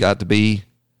that it's got to be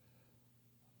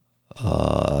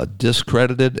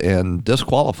discredited and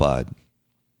disqualified.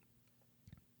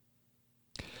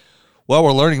 Well,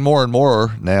 we're learning more and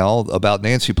more now about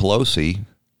Nancy Pelosi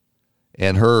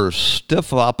and her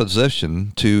stiff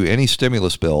opposition to any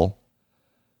stimulus bill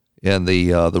in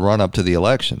the run-up to the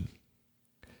election.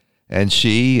 And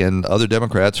she and other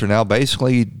Democrats are now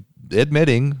basically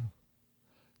admitting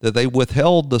that they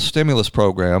withheld the stimulus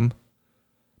program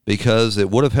because it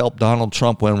would have helped Donald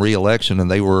Trump win re-election,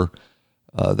 and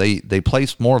they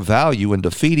placed more value in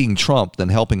defeating Trump than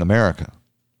helping America.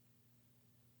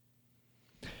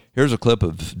 Here's a clip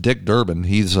of Dick Durbin.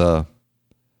 He's a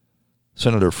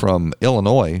senator from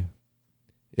Illinois,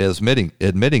 is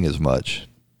admitting as much.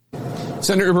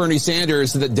 Senator Bernie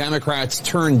Sanders said that Democrats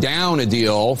turned down a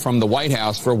deal from the White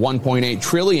House for $1.8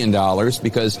 trillion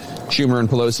because Schumer and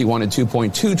Pelosi wanted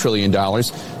 $2.2 trillion.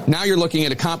 Now you're looking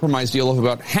at a compromise deal of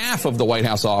about half of the White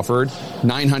House offered,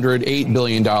 $908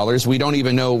 billion. We don't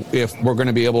even know if we're going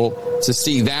to be able to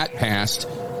see that passed.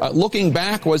 Looking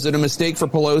back, was it a mistake for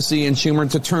Pelosi and Schumer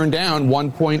to turn down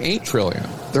 $1.8 trillion?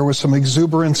 There was some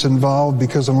exuberance involved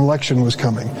because an election was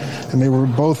coming, and they were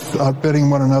both outbidding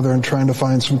one another and trying to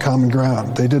find some common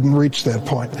ground. They didn't reach that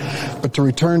point. But to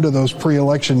return to those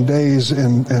pre-election days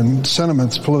and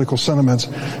sentiments, political sentiments,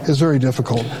 is very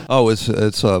difficult. Oh, it's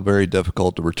very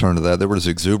difficult to return to that. There was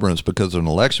exuberance because an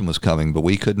election was coming, but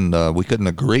we couldn't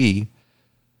agree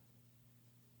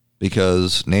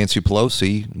because Nancy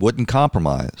Pelosi wouldn't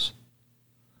compromise.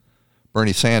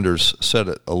 Bernie Sanders said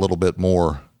it a little bit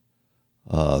more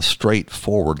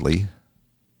straightforwardly.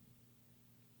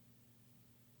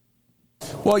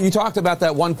 Well, you talked about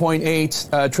that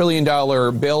 $1.8 trillion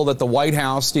bill that the White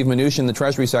House, Steve Mnuchin, the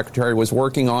Treasury Secretary, was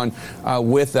working on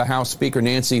with the House Speaker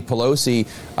Nancy Pelosi.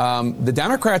 The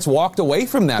Democrats walked away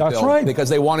from that bill because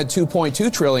they wanted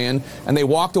 $2.2 trillion, and they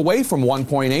walked away from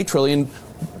 $1.8 trillion.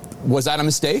 Was that a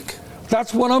mistake?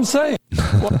 That's what I'm saying.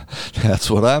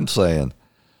 That's what I'm saying.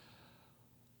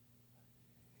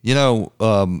 You know,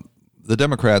 the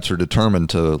Democrats are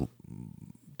determined to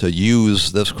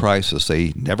use this crisis.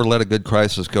 They never let a good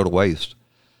crisis go to waste.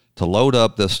 To load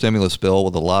up this stimulus bill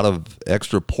with a lot of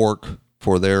extra pork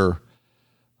for their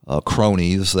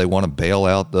cronies. They want to bail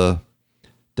out the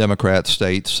Democrat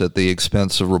states at the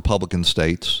expense of Republican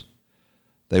states.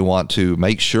 They want to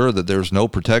make sure that there's no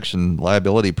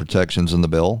liability protections in the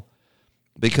bill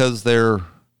because their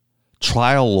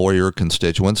trial lawyer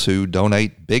constituents who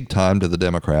donate big time to the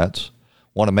Democrats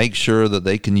want to make sure that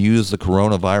they can use the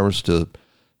coronavirus to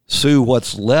sue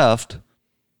what's left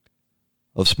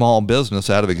of small business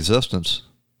out of existence,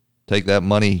 take that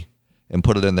money and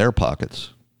put it in their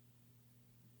pockets.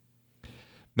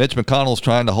 Mitch McConnell's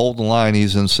trying to hold the line.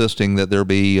 He's insisting that there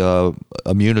be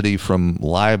immunity from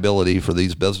liability for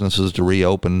these businesses to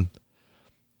reopen.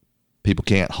 People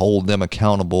can't hold them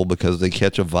accountable because they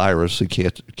catch a virus, they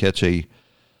catch a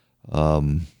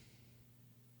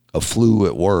flu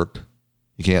at work.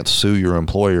 You can't sue your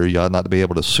employer. You ought not to be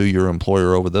able to sue your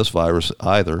employer over this virus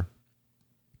either.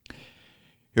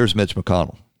 Here's Mitch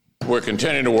McConnell. We're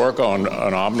continuing to work on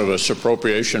an omnibus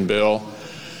appropriation bill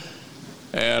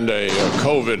and a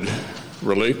COVID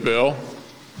relief bill.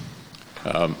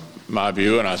 My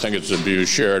view, and I think it's a view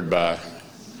shared by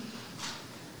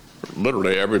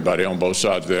literally everybody on both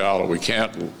sides of the aisle, we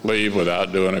can't leave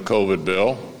without doing a COVID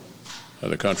bill.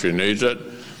 The country needs it.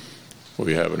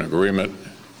 We have an agreement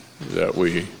that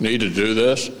we need to do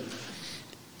this.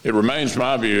 It remains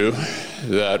my view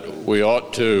that we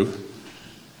ought to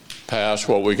pass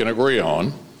what we can agree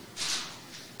on.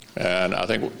 And I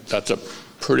think that's a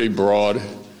pretty broad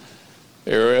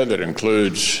area that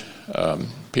includes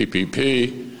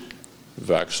PPP,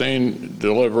 vaccine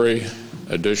delivery,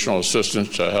 additional assistance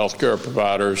to healthcare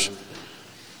providers,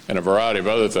 and a variety of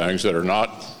other things that are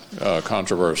not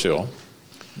controversial.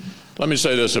 Let me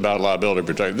say this about liability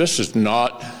protection. This is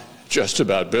not just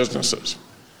about businesses.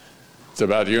 It's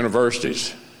about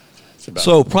universities.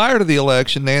 So prior to the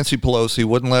election, Nancy Pelosi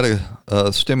wouldn't let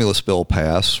a stimulus bill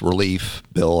pass, relief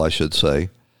bill, I should say,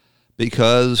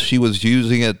 because she was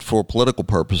using it for political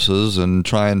purposes and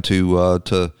trying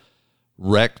to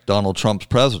wreck Donald Trump's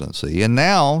presidency. And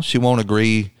now she won't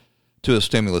agree to a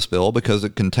stimulus bill because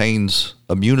it contains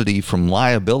immunity from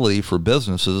liability for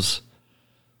businesses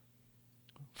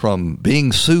from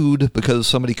being sued because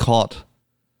somebody caught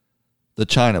the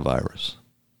China virus.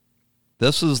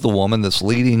 This is the woman that's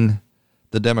leading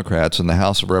the Democrats in the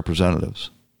House of Representatives.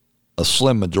 A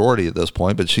slim majority at this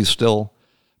point, but she's still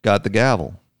got the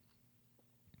gavel.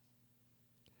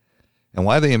 And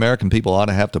why the American people ought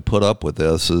to have to put up with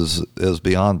this is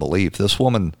beyond belief. This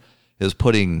woman is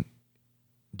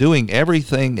doing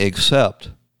everything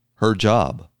except her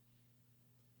job.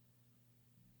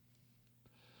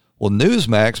 Well,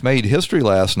 Newsmax made history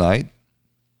last night.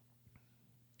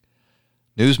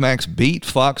 Newsmax beat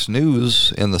Fox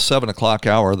News in the 7 o'clock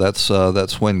hour. That's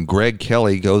when Greg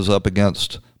Kelly goes up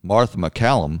against Martha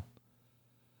MacCallum.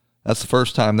 That's the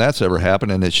first time that's ever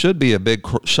happened, and it should be a big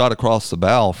shot across the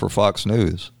bow for Fox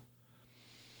News.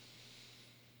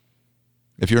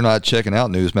 If you're not checking out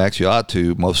Newsmax, you ought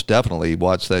to most definitely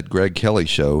watch that Greg Kelly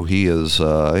show. He's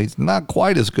not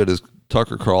quite as good as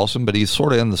Tucker Carlson, but he's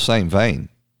sort of in the same vein.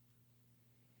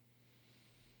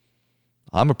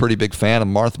 I'm a pretty big fan of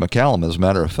Martha MacCallum, as a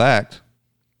matter of fact,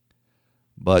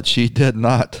 but she did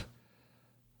not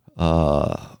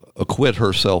acquit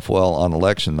herself well on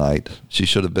election night. She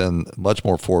should have been much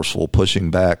more forceful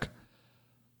pushing back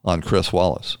on Chris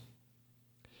Wallace.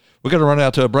 We're going to run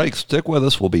out to a break. Stick with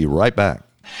us. We'll be right back.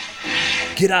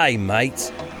 G'day,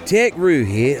 mates. Tech Roo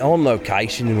here, on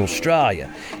location in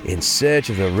Australia, in search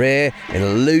of the rare and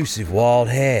elusive wild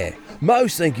hare.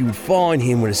 Most think you would find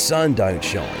him when the sun don't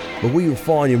shine, but we will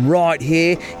find him right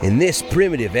here in this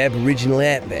primitive Aboriginal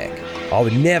outback. I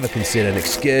would never consider an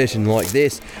excursion like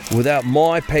this without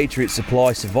my Patriot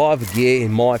Supply survivor gear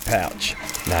in my pouch.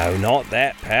 No, not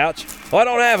that pouch. I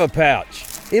don't have a pouch.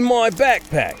 In my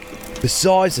backpack.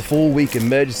 Besides the 4-week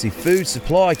emergency food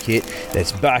supply kit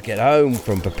that's back at home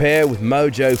from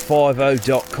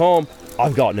preparewithmojo50.com,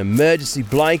 I've got an emergency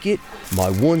blanket, my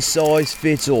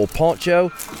one-size-fits-all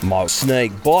poncho, my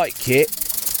snake bite kit,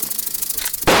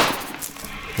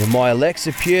 and my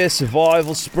Alexa Pure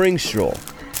Survival Spring Straw.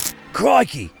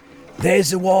 Crikey,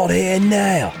 there's the wild hare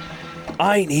now.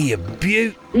 Ain't he a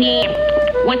beaut?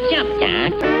 What's up,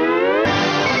 Doc?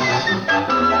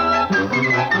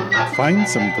 Find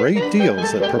some great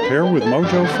deals at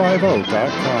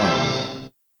preparewithmojo50.com.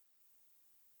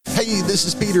 Hey, this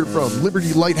is Peter from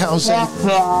Liberty Lighthouse.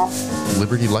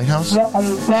 Liberty Lighthouse?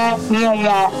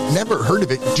 Never heard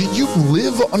of it. Do you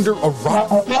live under a rock?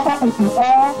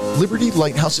 Liberty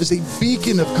Lighthouse is a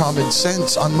beacon of common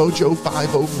sense on Mojo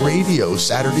 50 Radio,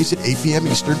 Saturdays at 8 p.m.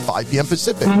 Eastern, 5 p.m.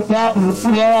 Pacific. I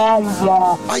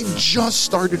just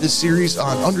started a series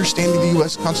on understanding the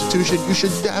U.S. Constitution. You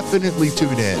should definitely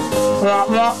tune in.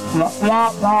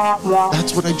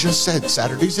 That's what I just said,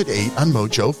 Saturdays at 8 on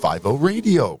Mojo 50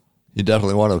 Radio. You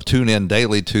definitely want to tune in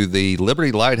daily to the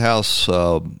Liberty Lighthouse,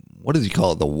 what does he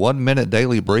call it, the 1-minute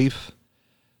daily brief?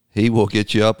 He will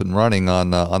get you up and running on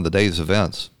the day's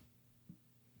events.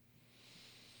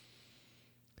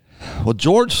 Well,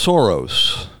 George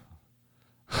Soros,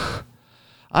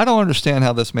 I don't understand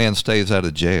how this man stays out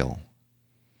of jail.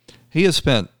 He has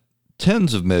spent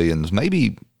tens of millions,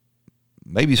 maybe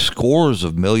scores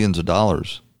of millions of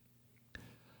dollars,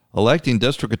 electing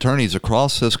district attorneys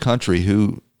across this country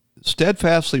who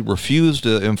steadfastly refuse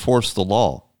to enforce the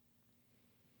law.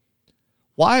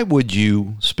 Why would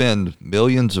you spend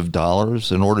millions of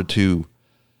dollars in order to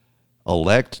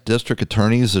elect district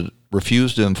attorneys that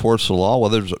refuse to enforce the law? Well,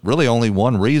 there's really only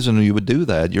one reason you would do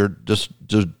that. You're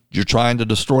trying to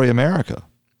destroy America.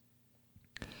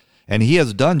 And he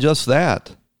has done just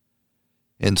that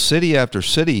in city after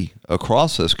city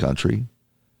across this country.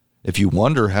 If you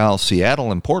wonder how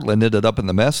Seattle and Portland ended up in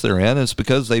the mess they're in, it's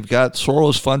because they've got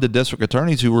Soros-funded district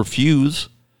attorneys who refuse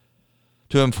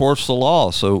to enforce the law.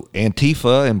 So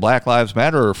Antifa and Black Lives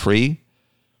Matter are free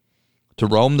to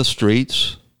roam the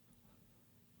streets,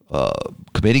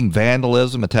 committing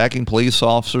vandalism, attacking police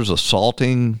officers,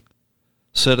 assaulting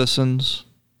citizens,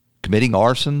 committing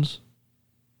arsons.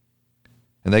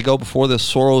 And they go before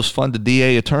this Soros-funded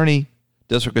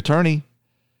district attorney,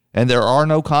 and there are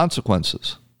no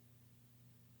consequences.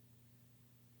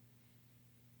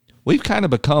 We've kind of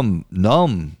become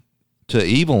numb to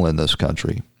evil in this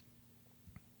country.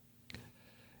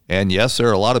 And yes, there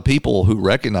are a lot of people who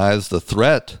recognize the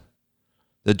threat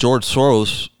that George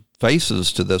Soros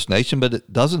faces to this nation, but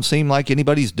it doesn't seem like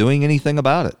anybody's doing anything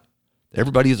about it.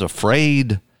 Everybody's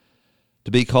afraid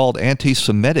to be called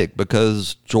anti-Semitic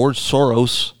because George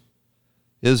Soros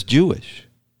is Jewish.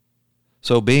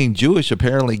 So being Jewish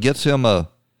apparently gets him a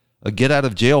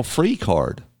get-out-of-jail-free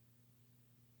card.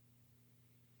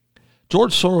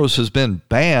 George Soros has been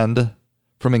banned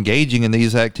from engaging in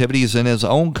these activities in his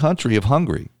own country of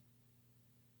Hungary.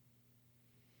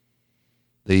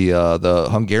 The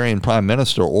Hungarian Prime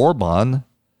Minister Orban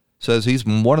says he's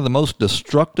one of the most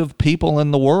destructive people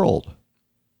in the world.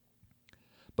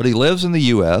 But he lives in the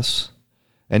U.S.,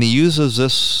 and he uses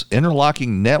this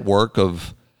interlocking network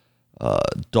of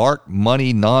dark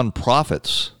money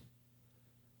nonprofits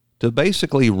to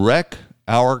basically wreck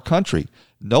our country.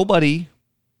 Nobody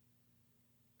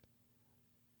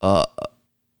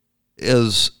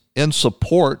is in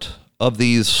support of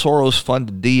these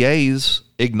Soros-funded DAs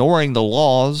ignoring the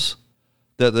laws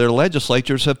that their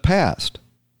legislatures have passed.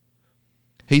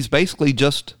 He's basically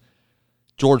George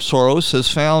Soros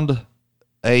has found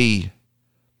a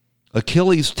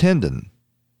Achilles tendon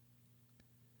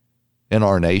in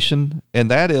our nation,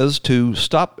 and that is to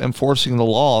stop enforcing the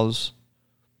laws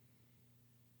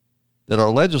that our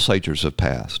legislatures have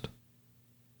passed.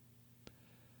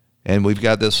 And we've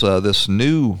got this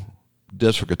new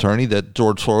district attorney that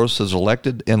George Soros has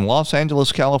elected in Los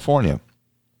Angeles, California.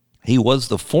 He was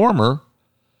the former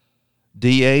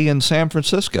DA in San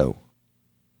Francisco.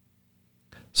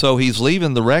 So he's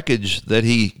leaving the wreckage that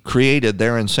he created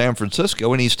there in San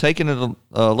Francisco, and he's taking it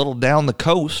a little down the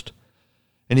coast,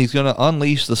 and he's going to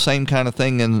unleash the same kind of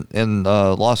thing in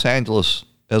Los Angeles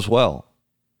as well.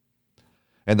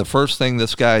 And the first thing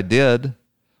this guy did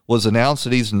was announce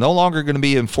that he's no longer going to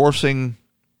be enforcing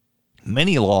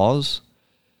many laws,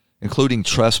 including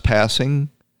trespassing,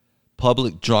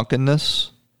 public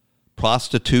drunkenness,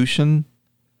 prostitution,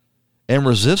 and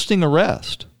resisting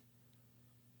arrest.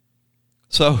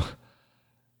 So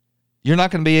you're not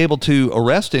going to be able to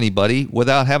arrest anybody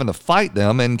without having to fight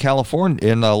them in California,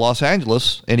 in Los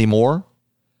Angeles anymore,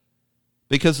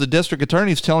 because the district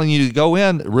attorney is telling you to go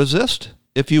in, resist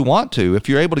if you want to. If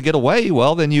you're able to get away,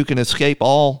 well, then you can escape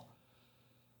all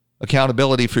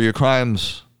accountability for your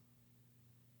crimes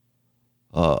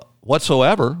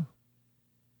whatsoever.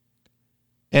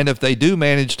 And if they do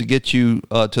manage to get you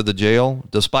to the jail,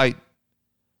 despite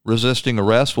resisting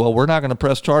arrest, well, we're not going to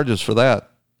press charges for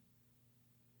that.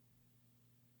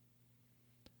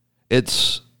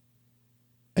 It's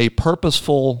a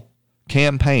purposeful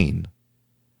campaign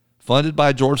funded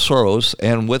by George Soros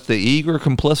and with the eager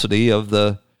complicity of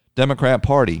the Democrat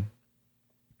Party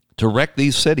to wreck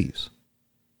these cities.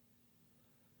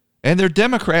 And they're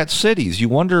Democrat cities. You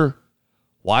wonder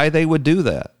why they would do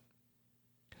that.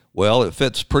 Well, it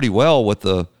fits pretty well with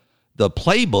the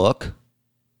playbook,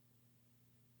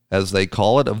 as they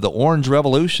call it, of the Orange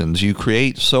Revolutions. You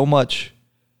create so much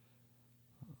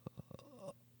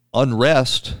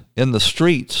unrest in the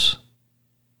streets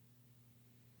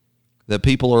that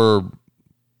people are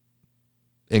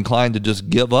inclined to just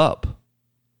give up.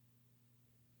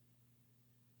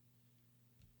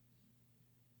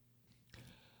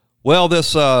 Well,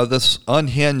 this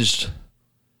unhinged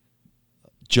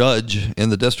judge in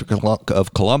the District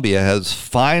of Columbia has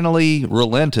finally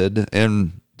relented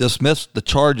and dismissed the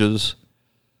charges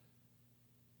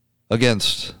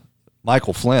against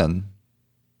Michael Flynn,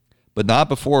 but not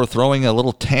before throwing a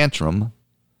little tantrum.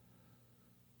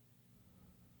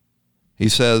 He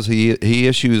says he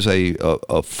issues a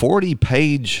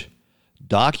 40-page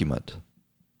document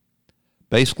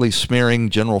basically smearing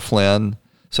General Flynn,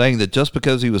 saying that just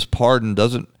because he was pardoned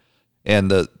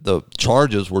and the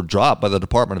charges were dropped by the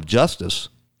Department of Justice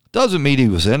doesn't mean he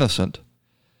was innocent.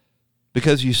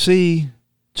 Because you see,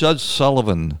 Judge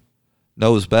Sullivan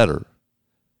knows better.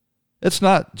 It's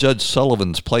not Judge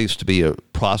Sullivan's place to be a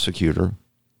prosecutor.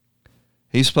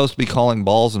 He's supposed to be calling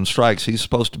balls and strikes. He's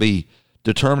supposed to be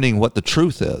determining what the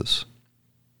truth is.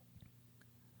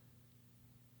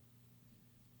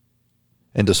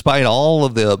 And despite all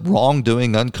of the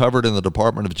wrongdoing uncovered in the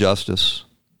Department of Justice,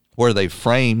 where they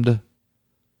framed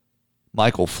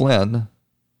Michael Flynn,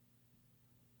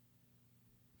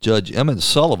 Judge Emmett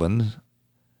Sullivan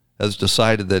has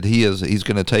decided that he's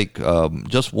going to take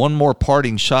just one more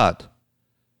parting shot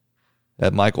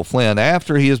at Michael Flynn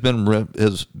after he has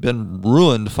been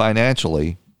ruined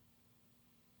financially.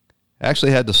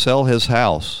 Actually had to sell his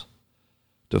house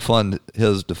to fund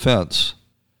his defense.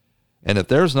 And if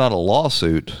there's not a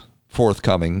lawsuit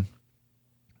forthcoming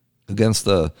against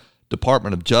the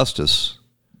Department of Justice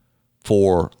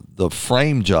for the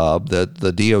frame job that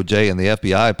the DOJ and the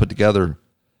FBI put together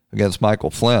against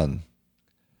Michael Flynn,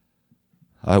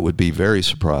 I would be very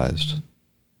surprised.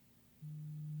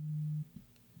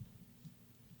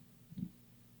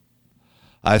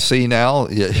 I see now,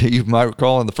 you might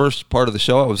recall in the first part of the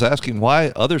show, I was asking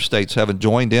why other states haven't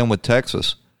joined in with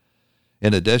Texas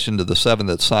in addition to the 7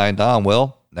 that signed on.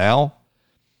 Well, now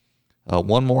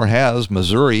one more has.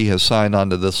 Missouri has signed on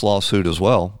to this lawsuit as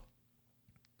well.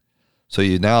 So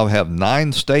you now have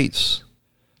 9 states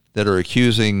that are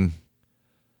accusing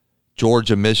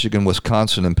Georgia, Michigan,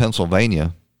 Wisconsin, and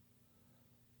Pennsylvania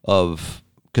of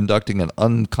conducting an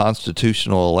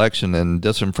unconstitutional election and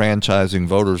disenfranchising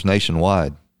voters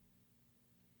nationwide.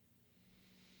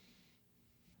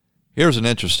 Here's an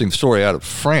interesting story out of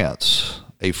France.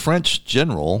 A French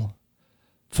general,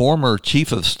 former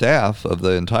chief of staff of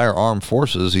the entire armed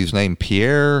forces, he's named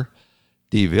Pierre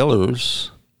de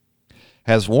Villers,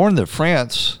 has warned that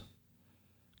France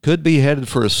could be headed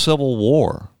for a civil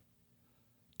war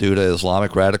due to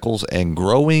Islamic radicals and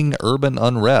growing urban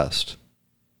unrest.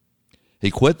 He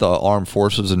quit the armed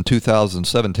forces in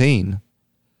 2017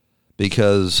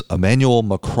 because Emmanuel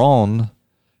Macron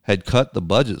had cut the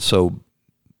budget so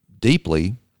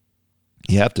deeply.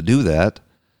 You have to do that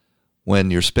when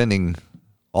you're spending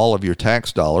all of your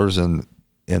tax dollars. And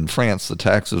in France, the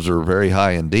taxes are very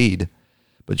high indeed,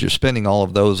 but you're spending all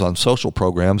of those on social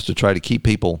programs to try to keep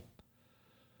people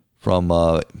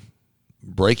from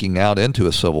breaking out into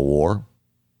a civil war.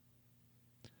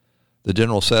 The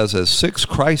general says as 6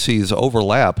 crises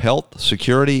overlap: health,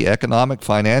 security, economic,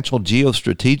 financial,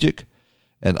 geostrategic,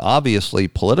 and obviously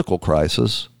political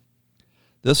crisis.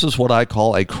 This is what I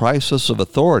call a crisis of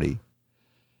authority.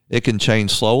 It can change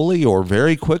slowly or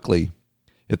very quickly.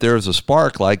 If there is a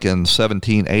spark like in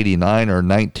 1789 or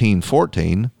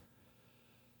 1914,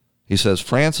 he says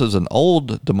France is an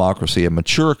old democracy, a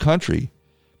mature country,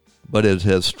 but it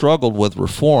has struggled with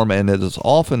reform, and it is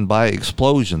often by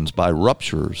explosions, by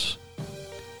ruptures.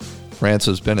 France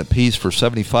has been at peace for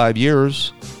 75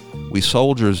 years. We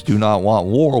soldiers do not want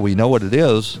war. We know what it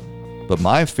is. But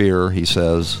my fear, he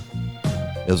says,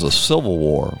 is a civil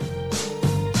war.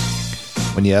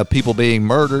 When you have people being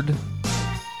murdered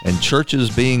and churches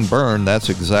being burned, that's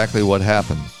exactly what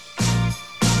happened.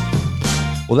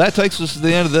 Well, that takes us to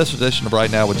the end of this edition of Right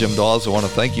Now with Jim Dawes. I want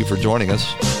to thank you for joining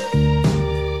us.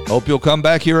 Hope you'll come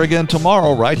back here again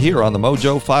tomorrow, right here on the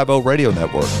Mojo 50 Radio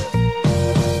Network.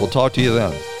 We'll talk to you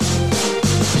then.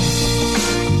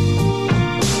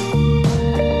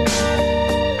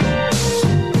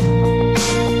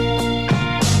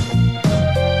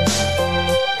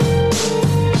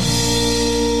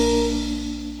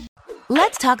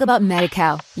 Let's talk about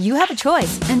Medi-Cal. You have a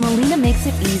choice, and Molina makes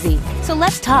it easy. So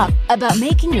let's talk about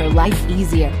making your life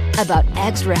easier, about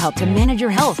extra help to manage your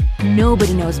health.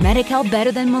 Nobody knows Medi-Cal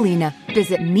better than Molina.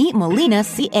 Visit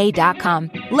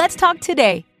meetmolinaca.com. Let's talk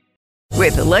today.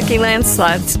 With the Lucky Land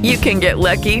Slots, you can get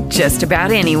lucky just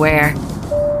about anywhere.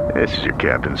 This is your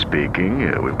captain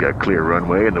speaking. We've got clear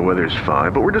runway and the weather's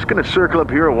fine, but we're just going to circle up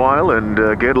here a while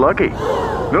and get lucky.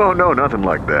 No, nothing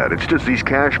like that. It's just these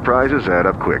cash prizes add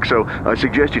up quick. So I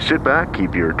suggest you sit back,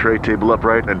 keep your tray table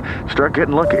upright, and start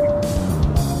getting lucky.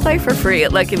 Play for free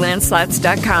at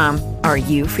LuckyLandSlots.com. Are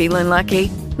you feeling lucky?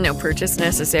 No purchase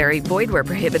necessary. Void where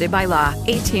prohibited by law.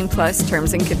 18+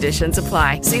 terms and conditions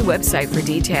apply. See website for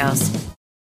details.